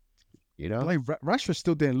 games. You know, like Rashford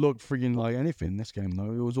still didn't look friggin' like anything this game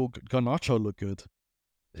though. It was all Garnacho looked good.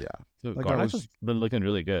 Yeah, so like Garnacho's been looking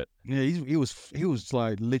really good. Yeah, he was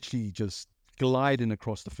like literally just gliding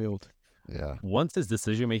across the field. Yeah. Once his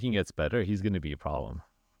decision making gets better, he's going to be a problem.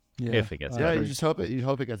 Yeah. If it gets better. Yeah, you just hope it. You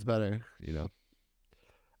hope it gets better. You know.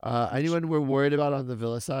 Anyone we're worried about on the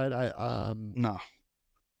Villa side? No.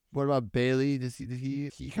 What about Bailey?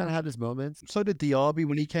 He kind of had his moments. So did Diaby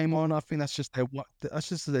when he came on. I think that's just their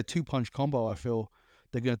 2-punch combo. I feel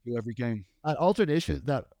they're going to do every game. That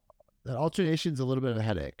alternation's a little bit of a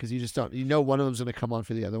headache because you just don't. You know, one of them's going to come on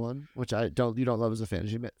for the other one, which you don't love as a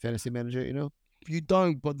fantasy manager. You know. You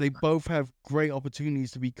don't, but they both have great opportunities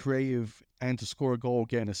to be creative and to score a goal,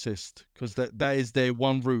 get an assist, because that is their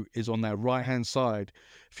one route is on that right-hand side.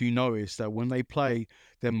 If you notice that when they play,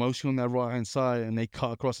 they're mostly on that right-hand side and they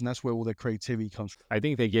cut across, and that's where all their creativity comes from. I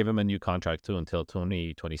think they gave him a new contract too until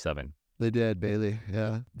 2027. They did, Bailey.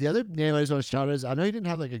 Yeah. The other name I just want to shout out is, I know he didn't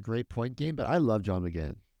have like a great point game, but I love John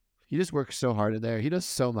McGinn. He just works so hard in there. He does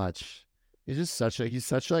so much. He's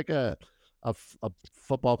such like a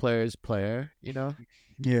football player's player, you know?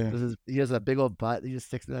 Yeah. He has a big old butt. He just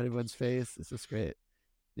sticks it on everyone's face. It's just great.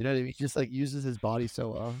 You know what I mean? He just like uses his body so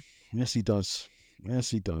well. Yes, he does.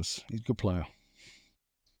 He's a good player.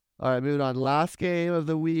 All right, moving on. Last game of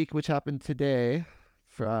the week, which happened today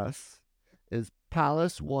for us, is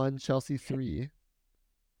Palace 1, Chelsea 3.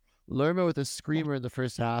 Lerma with a screamer in the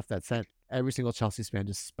first half that sent every single Chelsea fan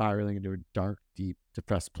just spiraling into a dark, deep,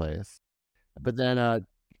 depressed place. But then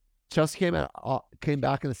Chelsea came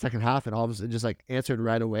back in the second half and all of a sudden just like answered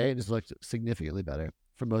right away and just looked significantly better.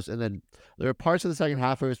 for most. And then there were parts of the second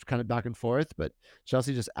half where it was kind of back and forth, but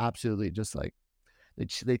Chelsea just absolutely just like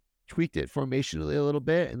they tweaked it formationally a little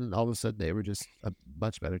bit, and then all of a sudden they were just a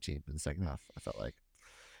much better team in the second half, I felt like.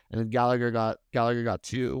 And then Gallagher got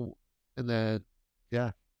 2, and then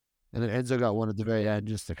and then Enzo got 1 at the very end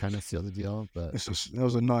just to kind of seal the deal. But that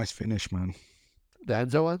was a nice finish, man. The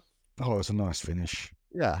Enzo one? Oh, it was a nice finish.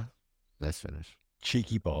 Yeah, nice finish.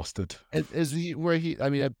 Cheeky bastard. I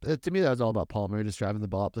mean, to me that was all about Palmer just driving the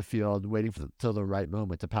ball up the field, waiting till the right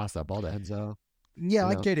moment to pass that ball to Enzo. Yeah,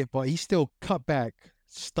 I get it, but he still cut back,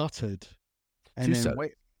 stuttered, and then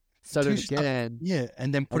stuttered again. Yeah,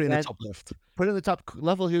 and then put it in the top left. Put it in the top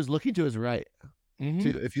level. He was looking to his right.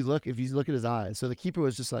 Mm-hmm. If you look at his eyes, so the keeper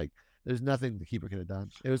was just like, there's nothing the keeper could have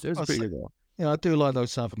done. It was a pretty good goal. Yeah, I do like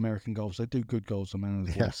those South American goals. They do good goals, the man of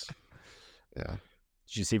the voice. Yeah.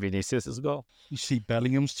 Did you see Vinicius' goal? You see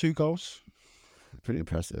Bellingham's 2 goals? Pretty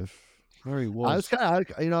impressive. Very well. I was kind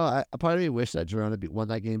of, a part of me wished that Girona won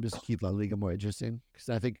that game just to keep La Liga more interesting, because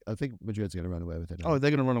I think Madrid's going to run away with it now. Oh,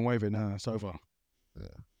 they're going to run away with it now. It's over. Yeah.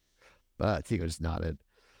 But Tiko just nodded.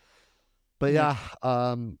 But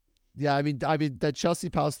I mean that Chelsea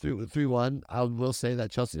Palace 3-1. I will say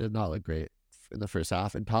that Chelsea did not look great in the first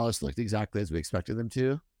half, and Palace looked exactly as we expected them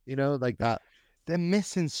to. Like that. They're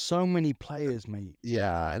missing so many players, mate.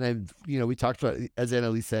 Yeah, and then we talked about Eze and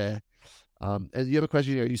Elise. And you have a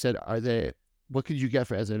question here. You said, what could you get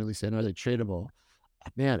for Eze and Elise, and are they tradable?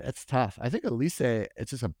 Man, it's tough. I think Elise, it's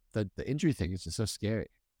just the injury thing is just so scary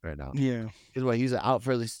right now. Yeah, because he's out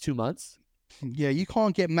for at least 2 months. Yeah, you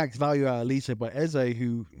can't get max value out of Elise, but Eze,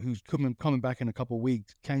 who's coming back in a couple of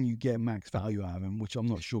weeks, can you get max value out of him? Which I'm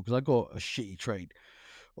not sure, because I got a shitty trade.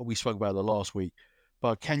 What we spoke about the last week.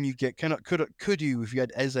 But could you, if you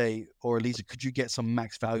had Eze or Elise, could you get some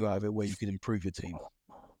max value out of it where you could improve your team?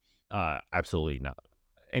 Absolutely not.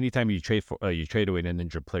 Anytime you trade away an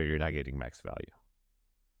injured player, you're not getting max value.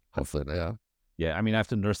 Hopefully, yeah. Yeah, I mean, I have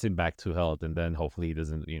to nurse him back to health, and then hopefully he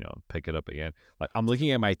doesn't, pick it up again. Like, I'm looking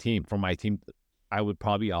at my team. For my team, I would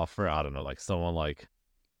probably offer, I don't know, like someone like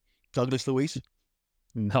Douglas Luiz.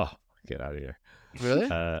 No, get out of here. Really?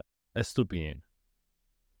 Estupian.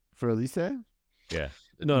 For Elise? Yeah.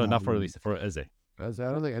 No, not for Elise. For Eze. I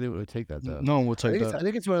don't think anyone would take that, though. No one would take that. I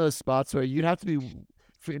think it's one of those spots where you'd have to be,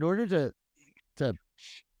 in order to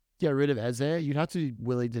get rid of Eze, you'd have to be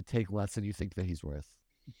willing to take less than you think that he's worth.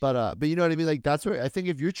 But you know what I mean? Like, that's where I think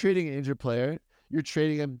if you're trading an injured player, you're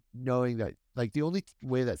trading him knowing that, like, the only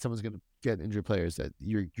way that someone's going to get an injured player is that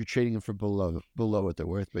you're trading him for below what they're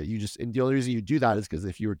worth. But and the only reason you do that is because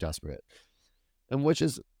if you were desperate, and which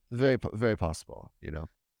is very, very possible,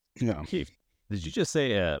 Yeah. Keefe, did you just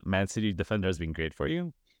say Man City defender has been great for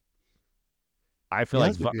you? I feel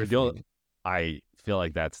like Gvardiol. I feel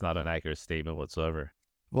like that's not an accurate statement whatsoever.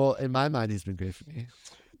 Well, in my mind, he's been great for me.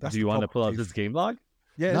 Do you want to pull up this game log?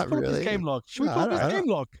 Yeah, let's pull up his game log. Should we pull up his game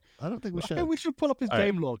log? I don't think we should. I think we should pull up his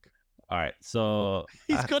game log. All right, so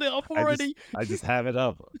he's got it up already. I just have it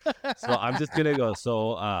up. So I'm just gonna go.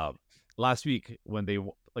 So last week when they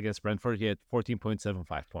against Brentford, he had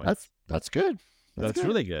 14.75 points. That's good. That's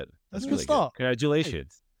really good. That's a good start.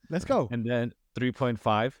 Congratulations. Hey, let's go. And then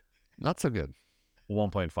 3.5. Not so good.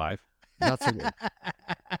 1.5. Not so good.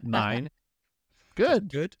 9.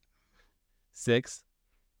 Good. 6.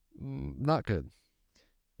 Not good.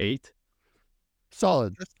 8.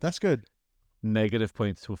 Solid. That's good. Negative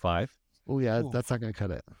 0.25. Oh yeah, that's not gonna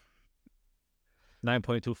cut it.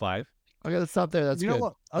 9.25. Okay, let's stop there. That's you good. know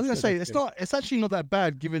what I was gonna say. It's actually not that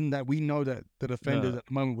bad, given that we know that the defenders at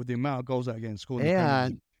the moment with the amount of goals that are getting scored.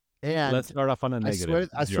 And let's start off on a negative.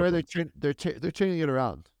 I swear they're turning it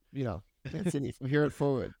around. From here and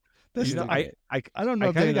forward. I don't know.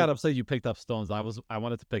 I kind of got upset you picked up Stones. I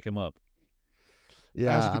wanted to pick him up.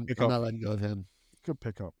 Yeah, I'm not letting go of him. Good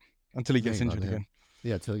pickup until he gets injured again.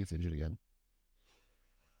 Yeah, until he gets injured again.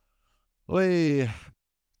 Wait.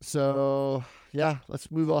 So yeah,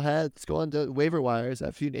 let's move ahead. Let's go on to waiver wires. I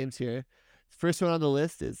have a few names here. First one on the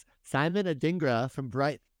list is Simon Adingra from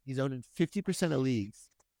Brighton. He's owned in 50% of leagues.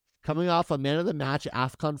 Coming off a man of the match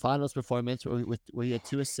AFCON finals performance where he had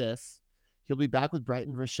 2 assists. He'll be back with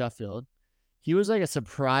Brighton versus Sheffield. He was like a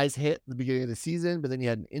surprise hit at the beginning of the season, but then he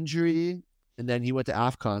had an injury, and then he went to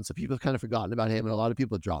AFCON, so people have kind of forgotten about him, and a lot of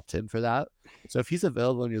people dropped him for that. So if he's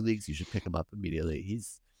available in your leagues, you should pick him up immediately.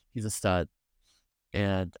 He's a stud,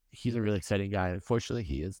 and he's a really exciting guy. Unfortunately,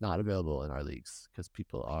 he is not available in our leagues because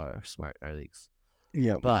people are smart in our leagues.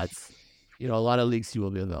 Yeah. But, a lot of leagues he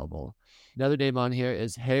will be available. Another name on here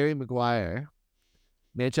is Harry Maguire,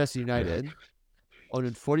 Manchester United, owned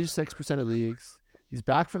in 46% of leagues. He's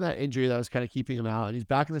back from that injury that was kind of keeping him out, and he's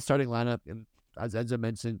back in the starting lineup. And as Enzo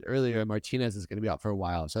mentioned earlier, Martinez is going to be out for a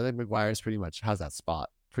while. So I think Maguire's pretty much has that spot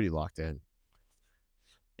pretty locked in.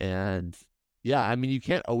 And yeah, I mean, you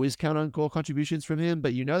can't always count on goal contributions from him,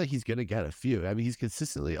 but you know that he's going to get a few. I mean, he's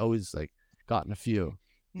consistently always like gotten a few.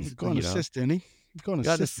 He's got an assist, didn't he? He's got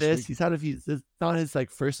an assist. He's had a few. It's not his like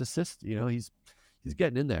first assist. You know, he's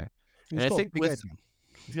getting in there. And I think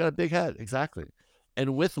he's got a big head, exactly.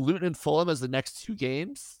 And with Luton and Fulham as the next 2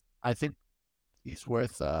 games, I think he's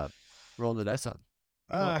worth rolling the dice on.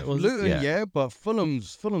 Luton, but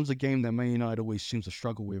Fulham's a game that Man United always seems to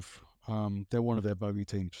struggle with. They're one of their bogey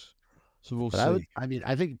teams, so we'll see.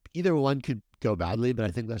 I think either one could go badly, but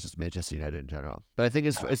I think that's just Manchester United in general. But I think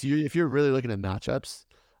if you're really looking at matchups,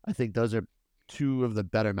 I think those are 2 of the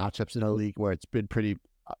better matchups in the league where it's been pretty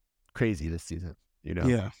crazy this season. You know?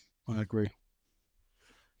 Yeah, I agree.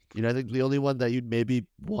 You know, I think the only one that you'd maybe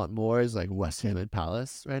want more is like West Ham and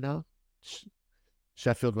Palace right now.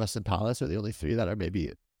 Sheffield, West Ham, Palace are the only 3 that are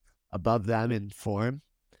maybe above them in form,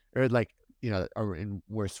 or like, you know, are in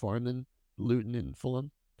worse form than Luton and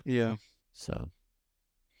Fulham. Yeah. So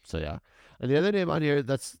yeah. And the other name on here,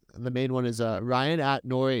 that's the main one, is Ryan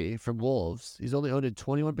At-Nori from Wolves. He's only owned in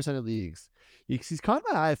 21% of leagues. He's caught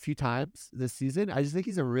my eye a few times this season. I just think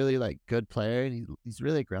he's a really like good player, and he's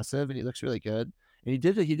really aggressive, and he looks really good. And he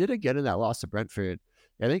did again in that loss to Brentford.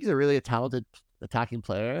 I think he's a really talented attacking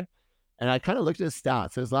player. And I kind of looked at his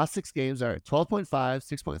stats. So his last 6 games are 12.5,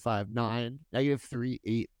 6.5, 9, -3,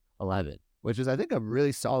 8, 11, which is, I think, a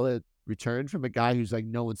really solid return from a guy who's like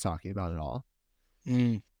no one's talking about at all.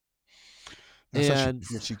 That's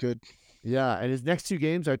actually good. Yeah, and his next 2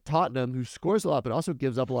 games are Tottenham, who scores a lot but also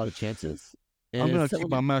gives up a lot of chances. And I'm going to keep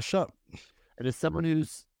my mouth shut. And as someone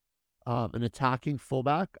who's an attacking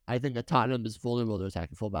fullback, I think that Tottenham is vulnerable to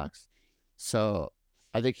attacking fullbacks. So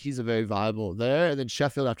I think he's a very viable there. And then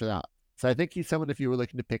Sheffield after that. So I think he's someone, if you were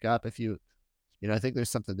looking to pick up, I think there's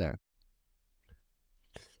something there.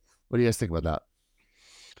 What do you guys think about that?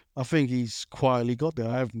 I think he's quietly got there.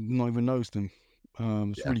 I have not even noticed him.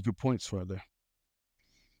 It's really good points right there.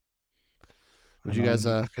 Would you guys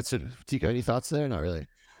consider, Tiko, any thoughts there? Not really.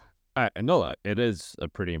 No, it is a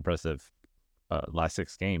pretty impressive last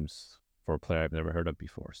 6 games for a player I've never heard of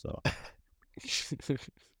before. So,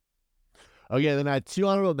 okay, then I had 2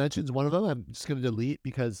 honorable mentions. One of them I'm just going to delete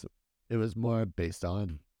because it was more based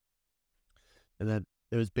on, and then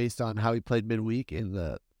it was based on how he played midweek in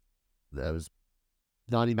that was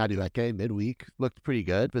Nani Madueke midweek. Looked pretty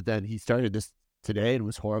good, but then he started this today and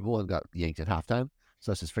was horrible and got yanked at halftime.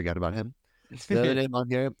 So let's just forget about him. The other name on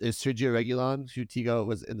here is Sergio Reguilon, who Tigo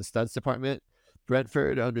was in the studs department.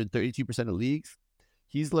 Brentford, 132% of leagues.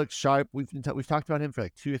 He's looked sharp. We've talked about him for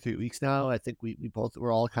like 2 or 3 weeks now. I think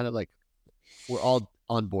we're all kind of like, we're all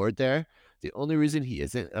on board there. The only reason he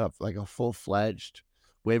isn't like a full-fledged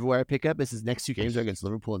waiver wire pickup is his next 2 games are against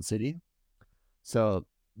Liverpool and City. So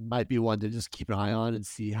might be one to just keep an eye on and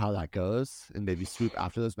see how that goes, and maybe swoop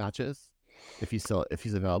after those matches if he's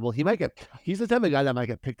available. He's the type of guy that might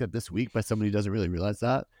get picked up this week by somebody who doesn't really realize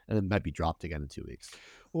that, and then might be dropped again in 2 weeks.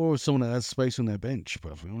 Or someone that has space on their bench,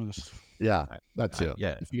 but if we're honest. Yeah, that too.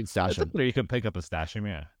 Yeah. If you can stash him. You can pick up and stash him,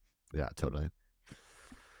 yeah. Yeah, totally.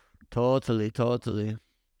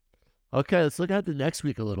 Okay, let's look at the next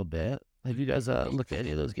week a little bit. Have you guys looked at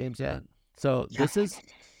any of those games yet? So this is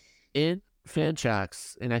in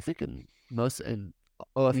Fantrax, and I think in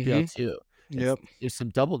OFPL too. Yep. There's some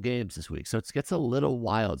double games this week, so it gets a little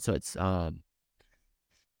wild. So it's who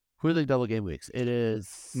are the double game weeks? It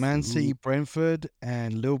is Man City, Brentford,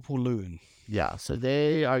 and Liverpool, Luton. Yeah, so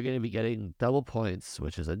they are going to be getting double points,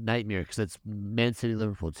 which is a nightmare because it's Man City,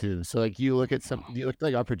 Liverpool too. So like you look at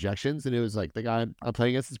like our projections, and it was like the guy I'm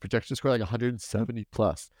playing against, his projection score like 170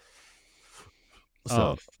 plus.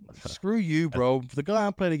 So screw you, bro. The guy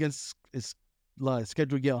I'm playing against is like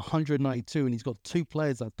scheduled to get 192, and he's got 2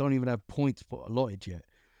 players that don't even have points allotted yet.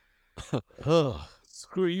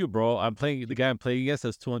 Screw you, bro. The guy I'm playing against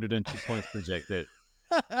has 202 points projected.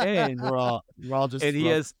 And we're all just. And he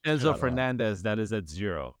has Enzo Fernandez that is at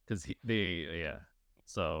 0 because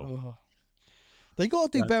So they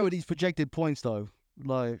got to do better with these projected points, though.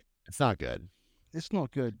 Like it's not good. It's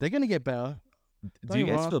not good. They're gonna get better. Do you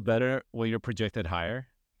guys feel better when you're projected higher?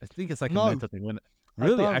 I think it's like a mental thing.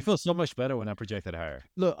 I feel so much better when I'm projected higher.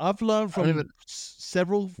 Look, I've learned from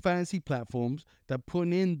several fantasy platforms that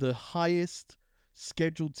putting in the highest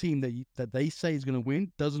scheduled team that they say is going to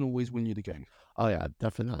win doesn't always win you the game. Oh yeah,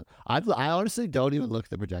 definitely not. I honestly don't even look at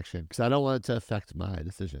the projection because I don't want it to affect my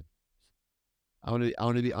decision. I want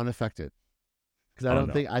to be unaffected because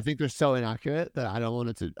I think they're so inaccurate that I don't want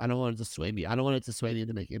it to sway me. I don't want it to sway me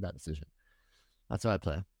into making a bad decision. That's how I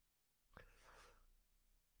play.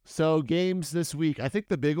 So games this week, I think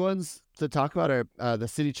the big ones to talk about are the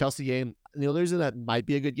City-Chelsea game. And the only reason that might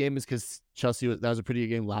be a good game is because that was a pretty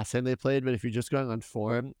good game last time they played. But if you're just going on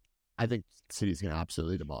form, I think City's going to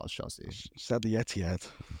absolutely demolish Chelsea. Is that the Etihad?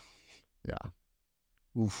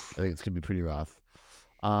 Yeah. Oof. I think it's going to be pretty rough.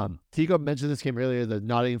 Tiko mentioned this game earlier, the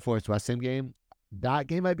Nottingham Forest West Ham game. That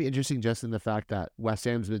game might be interesting just in the fact that West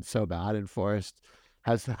Ham's been so bad and Forest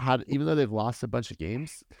has had, even though they've lost a bunch of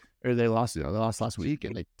games, or they lost last week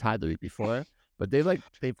and they tied the week before, but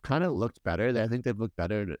they've kind of looked better. I think they've looked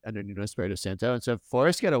better under Nuno Espirito Santo. And so if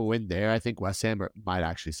Forest get a win there, I think West Ham might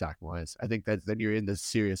actually sack Moyes. I think that then you're in this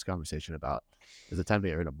serious conversation about, is it time to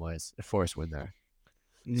get rid of Moyes if Forest win there?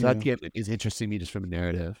 So that game is interesting to me just from a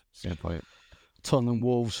narrative standpoint. Tottenham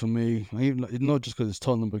Wolves for me. Not just because it's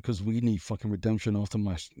Tottenham, because we need fucking redemption after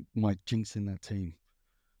my jinxing that team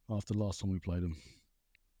after last time we played them.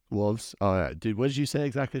 Wolves? Oh, yeah. Dude, what did you say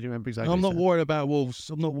exactly? Do you remember exactly? I'm not worried about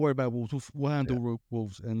Wolves. We'll handle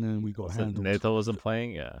Wolves, and then we got handled. Neto wasn't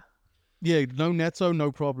playing? Yeah, no Neto,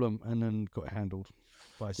 no problem, and then got handled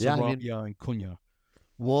by Sarabia and Cunha.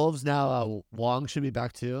 Wolves now, Wong should be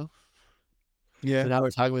back too. Yeah. So now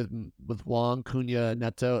we're talking with Wong, Cunha,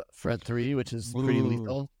 Neto, front three, which is pretty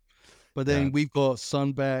lethal. But then we've got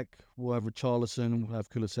Son back. We'll have Richarlison. We'll have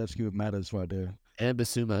Kulusevski with Matters right there. And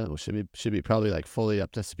Basuma should be probably like fully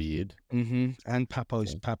up to speed. Mm-hmm. And Pape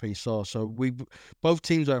Sarr. So both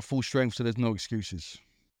teams are at full strength, so there's no excuses.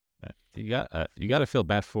 You got to feel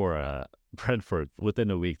bad for Brentford.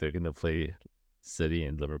 Within a week, they're going to play City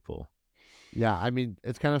and Liverpool. Yeah, I mean,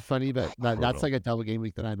 it's kind of funny, but that's like a double game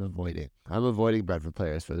week that I'm avoiding. I'm avoiding Brentford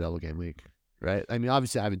players for the double game week, right? I mean,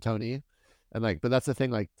 obviously I have Tony, and but that's the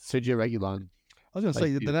thing. Like Sergio Reguilon. I was gonna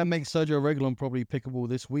say that makes Sergio Reguilon probably pickable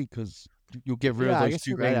this week because you'll get rid of those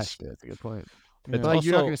two games. Actually, that's a good point. Yeah. But like,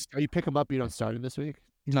 you're not gonna. You pick him up, you don't start him this week.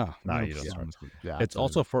 No, you don't start. Yeah, it's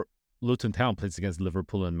also for Luton Town plays against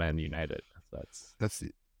Liverpool and Man United. That's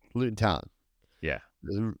the Luton Town. Yeah,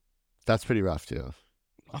 that's pretty rough too.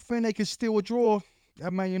 I think they could steal a draw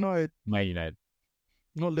at Man United.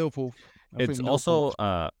 Not Liverpool. It's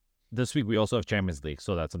also this week we also have Champions League,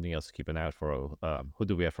 so that's something else to keep an eye out for. Who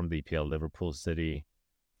do we have from the EPL? Liverpool, City.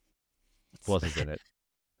 Who else is in it?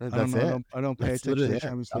 That's it. I don't pay attention to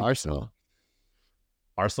Champions League.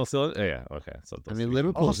 Arsenal still in it? Yeah, okay. So I mean,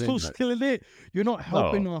 Liverpool's still in it. You're not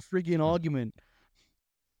helping our frigging argument.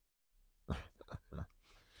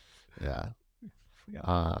 Yeah.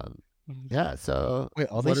 Yeah. So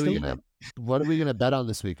wait, what are we gonna bet on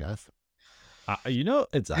this week, guys?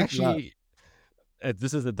 It's actually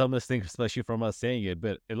this is the dumbest thing, especially from us saying it,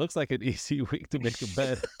 but it looks like an easy week to make a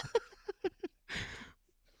bet.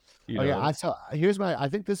 I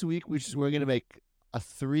think this week we're gonna make a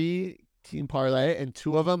 3-team parlay, and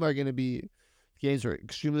 2 of them are gonna be games we're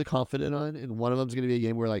extremely confident on, and one of them is gonna be a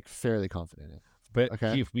game we're like fairly confident in. But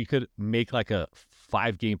if we could make like a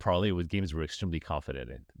 5-game parlay with games we're extremely confident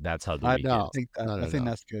in, that's how I think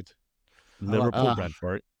that's good. Liverpool,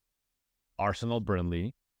 Brentford, Arsenal,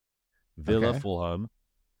 Burnley, Villa, Fulham,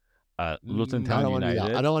 Luton Town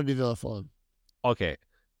United. I don't want to be Villa, Fulham. Okay,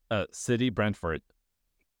 City, Brentford,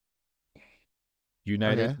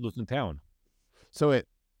 United, Luton Town. So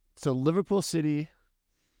Liverpool, City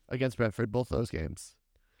against Brentford, both those games.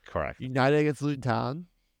 Correct. United against Luton Town.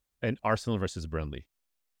 And Arsenal versus Burnley.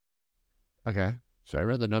 Okay. Should I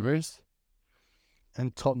read the numbers?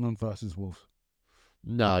 And Tottenham versus Wolves.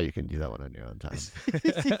 No, you can do that one on your own time.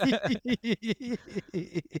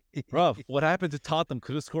 Bro, what happened to Tottenham?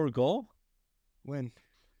 Could have scored a goal? When?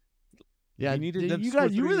 Yeah, you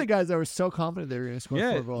were the guys that were so confident they were going to score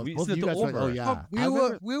 4 goals. Both of you guys were. Oh, yeah.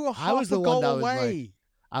 We were half a goal away.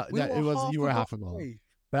 You were half a goal.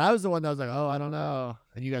 But I was the one that was like, oh, I don't know.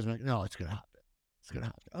 And you guys were like, no, it's going to happen. It's going to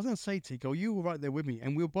happen. I was going to say, Tiko, you were right there with me,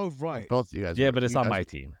 and we were both right. Both of you guys. Yeah, but it's not my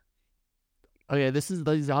team. Okay,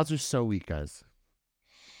 these odds are so weak, guys.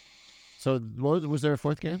 So was there a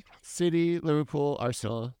 4th game? City, Liverpool,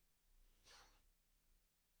 Arsenal.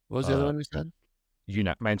 What was the other one we said?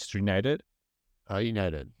 Manchester United.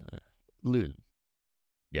 United. Luton.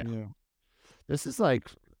 Yeah. This is like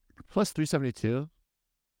plus 372.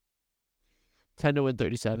 10 to win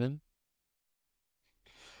 37.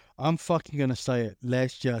 I'm fucking going to say it.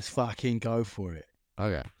 Let's just fucking go for it.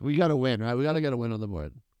 Okay. We got to win, right? We got to get a win on the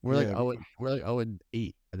board. We're like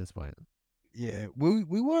 0-8 at this point. Yeah. We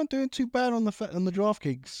weren't doing too bad on the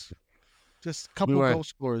DraftKings. Just a couple of goal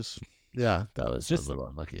scorers. Yeah, that was just a little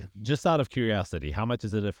unlucky. Just out of curiosity, how much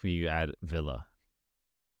is it if we add Villa?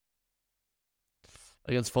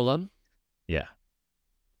 Against Fulham? Yeah.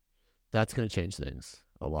 That's going to change things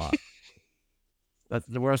a lot.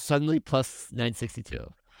 We're suddenly plus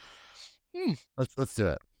 962. Let's do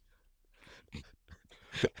it.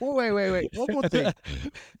 Wait. One more thing.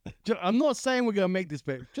 I'm not saying we're going to make this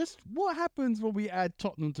bet. Just what happens when we add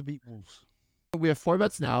Tottenham to beat Wolves? We have 4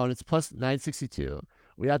 bets now, and it's plus 962.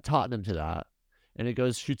 We add Tottenham to that, and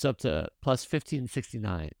it shoots up to plus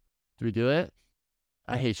 1569. Do we do it?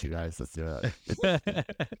 I hate you guys. Let's do it.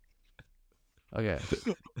 Okay.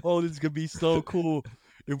 Oh, this is going to be so cool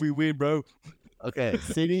if we win, bro. Okay.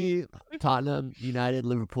 City, Tottenham, United,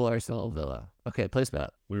 Liverpool, Arsenal, Villa. Okay, place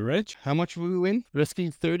bet. We're rich? How much will we win? Risking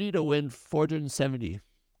 30 to win 470.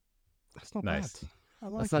 That's not Nice. bad.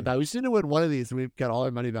 That's not bad. We should have win one of these, and we've got all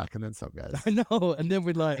our money back, and then some, guys. I know. And then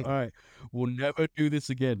we're like, all right, we'll never do this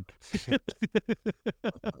again.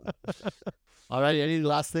 All right. Any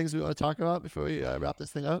last things we want to talk about before we wrap this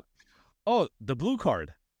thing up? Oh, the blue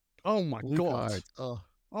card. Oh, my Blue God. cards.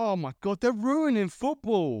 Oh, my God. They're ruining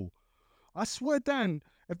football. I swear, Dan,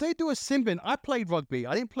 if they do a sin bin, I played rugby.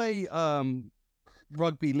 I didn't play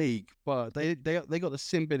rugby league, but they got the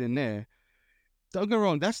sin bin in there. Don't get me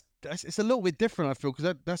wrong, that's it's a little bit different, I feel,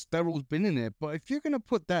 because that rule's been in there. But if you're gonna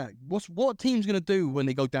put that, what team's gonna do when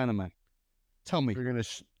they go down a man? Tell me.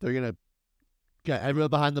 They're gonna get everyone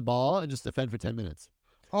behind the ball and just defend for 10 minutes.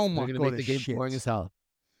 Oh my They're God, gonna make the game shit. boring as hell.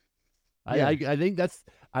 Yeah. I think that's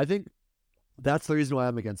the reason why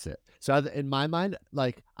I'm against it. So in my mind,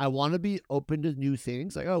 like, I want to be open to new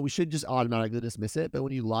things. Like, oh, we should just automatically dismiss it. But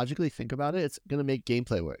when you logically think about it, it's gonna make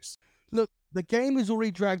gameplay worse. Look, the game is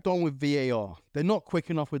already dragged on with VAR. They're not quick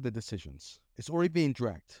enough with the decisions. It's already being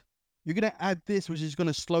dragged. You're going to add this, which is going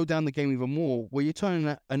to slow down the game even more, where you're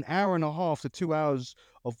turning an hour and a half to 2 hours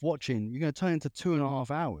of watching, you're going to turn into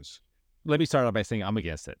 2.5 hours. Let me start off by saying I'm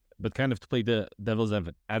against it, but kind of to play the devil's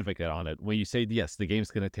advocate on it. When you say, yes, the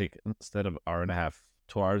game's going to take, instead of hour and a half,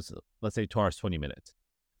 2 hours, let's say 2 hours, 20 minutes.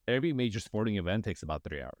 Every major sporting event takes about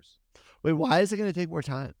 3 hours. Wait, why is it going to take more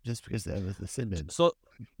time? Just because of the sin bin? So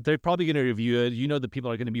they're probably going to review it. You know, the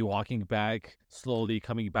people are going to be walking back, slowly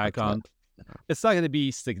coming back on. It's not going to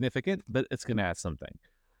be significant, but it's going to add something.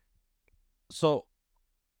 So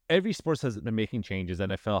every sports has been making changes,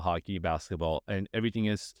 NFL, hockey, basketball, and everything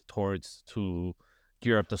is towards to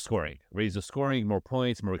gear up the scoring, raise the scoring, more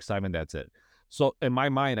points, more excitement. That's it. So in my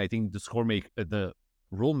mind, I think the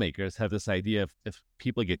rule makers have this idea of if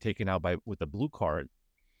people get taken out with a blue card,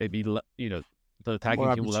 it'd be, the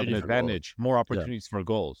attacking team will have an advantage, more opportunities for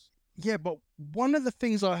goals. Yeah, but one of the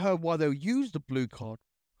things I heard why they'll use the blue card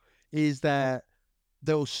is that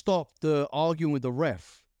they'll stop the arguing with the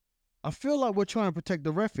ref. I feel like we're trying to protect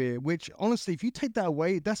the ref here, which honestly, if you take that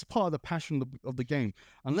away, that's part of the passion of the game.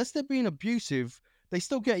 Unless they're being abusive, they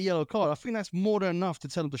still get a yellow card. I think that's more than enough to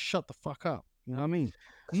tell them to shut the fuck up. You know what I mean?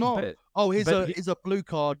 Here's a blue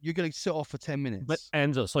card. You're going to sit off for 10 minutes. But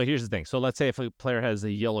Enzo, so here's the thing. So let's say if a player has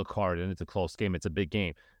a yellow card and it's a close game, it's a big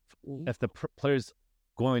game. If the player's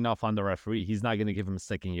going off on the referee, he's not going to give him a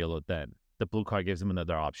second yellow then. The blue card gives him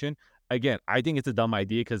another option. Again, I think it's a dumb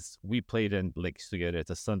idea because we played in leagues together. It's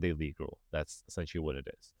a Sunday league rule. That's essentially what it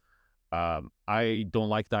is. I don't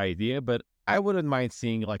like the idea, but I wouldn't mind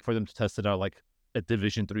seeing, like, for them to test it out, like a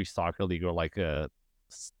Division 3 soccer league or like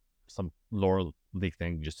some lower league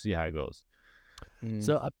thing, just to see how it goes.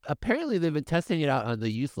 So apparently they've been testing it out on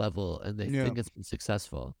the youth level, and they think it's been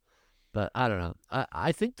successful. But I don't know.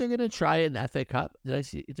 I think they're gonna try it in the FA Cup. Did I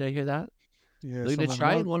hear that? Yeah, they're gonna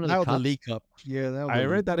try in one of the cups. League Cup. Yeah, I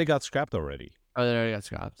read that it got scrapped already. Oh, they already got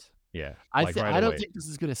scrapped. Yeah, I don't think this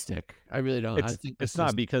is gonna stick. I really don't. It's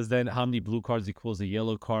not, because then how many blue cards equals a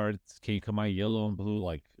yellow card? Can you combine yellow and blue?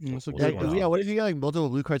 Like, what if you got like multiple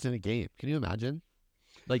blue cards in a game? Can you imagine?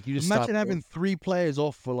 Like, you just imagine having 3 players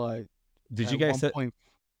off for like. Did you guys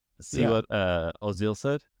see what Ozil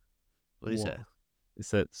said? What did he say? He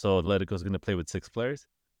said, so Atletico's going to play with 6 players.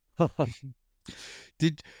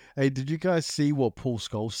 Did you guys see what Paul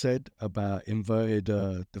Scholes said about inverted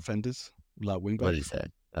defenders, like wingbacks? What did he say?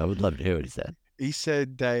 I would love to hear what he said. He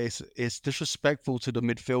said that it's disrespectful to the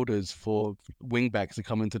midfielders for wingbacks to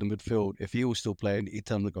come into the midfield. If he was still playing, he'd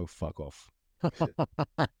tell them to go fuck off.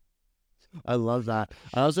 I love that.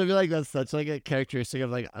 I also feel like that's such like a characteristic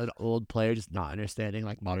of like an old player just not understanding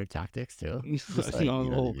like modern tactics too.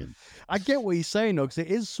 Like, I get what he's saying though, because it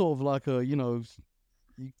is sort of like a you're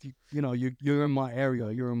in my area,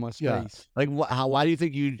 you're in my space. Yeah. Like why do you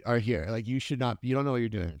think you are here? Like you should not. You don't know what you're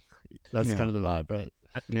doing. That's kind of the vibe, right?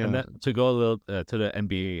 Yeah. And then to go a little to the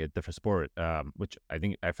NBA, a different sport, which I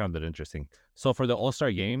think I found it interesting. So for the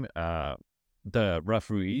All-Star game, the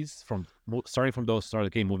referees starting from the start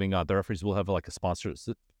of the game moving on, the referees will have like a sponsor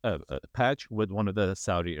patch with one of the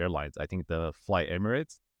Saudi airlines. I think the Fly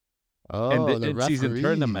Emirates. Oh, and the in-season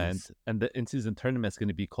tournament is going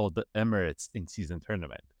to be called the Emirates in-season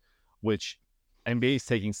tournament, which NBA's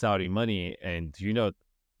taking Saudi money, and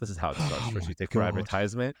this is how it starts. First, you take for God.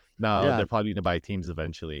 advertisement. Now they're probably going to buy teams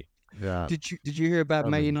eventually. Yeah. Did you hear about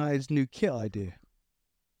Man United's new kit idea?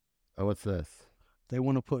 Oh, what's this? They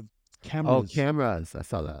want to put cameras. Oh, cameras! I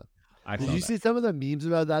saw that. Did you see some of the memes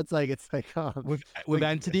about that? It's like with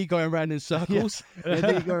Anthony going around in circles. Yeah.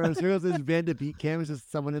 Anthony going around in circles. There's Van de Beek cameras,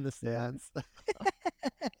 just someone in the stands.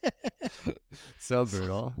 So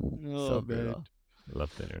brutal. So brutal.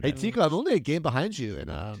 Love the internet. Hey Tiko, I'm only a game behind you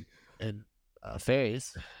in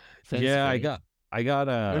Fairies. Yeah, I got you're on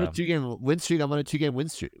a 2-game win streak. I'm on a 2-game win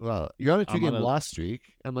streak. Well, you're on a 2-game loss streak.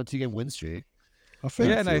 I'm on a 2-game win streak.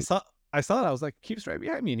 And I saw it. I was like, Keefe's right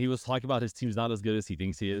behind me, and he was talking about his team's not as good as he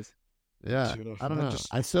thinks he is. Yeah, I don't know.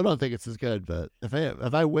 I still don't think it's as good, but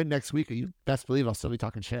if I win next week, you best believe I'll still be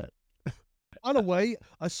talking shit. By the way,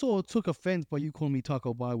 I took offense by you calling me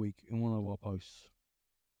Taco Bye Week in one of our posts.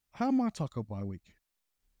 How am I Taco Bye Week?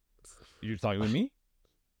 You're talking with me?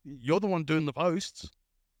 You're the one doing the posts.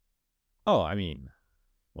 Oh, I mean,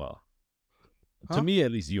 well, to me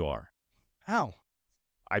at least you are. How?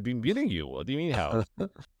 I've been beating you. What do you mean how?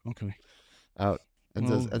 Okay. Out.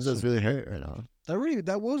 Enzo's really hurt right now.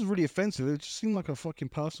 That was really offensive. It just seemed like a fucking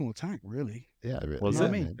personal attack, really. Yeah, really. Was it?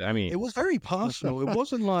 I mean, it was very personal. It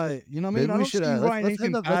wasn't like, you know what I mean? Maybe I we don't should see you writing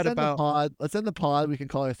anything bad about. Let's end the pod. We can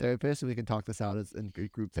call our therapist and we can talk this out in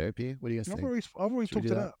group therapy. What do you guys think? I've already talked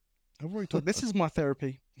it out. I've already talked. This is my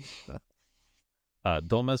therapy.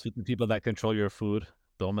 Don't mess with the people that control your food.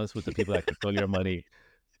 Don't mess with the people that control your money.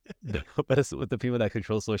 Don't mess with the people that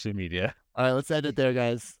control social media. All right, let's end it there,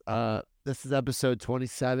 guys. This is episode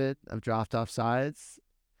 27 of Draft Offsides.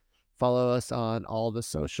 Follow us on all the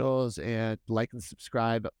socials and like and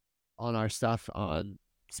subscribe on our stuff on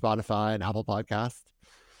Spotify and Apple Podcasts.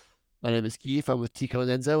 My name is Keefe. I'm with Tiko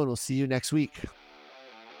and Enzo, and we'll see you next week.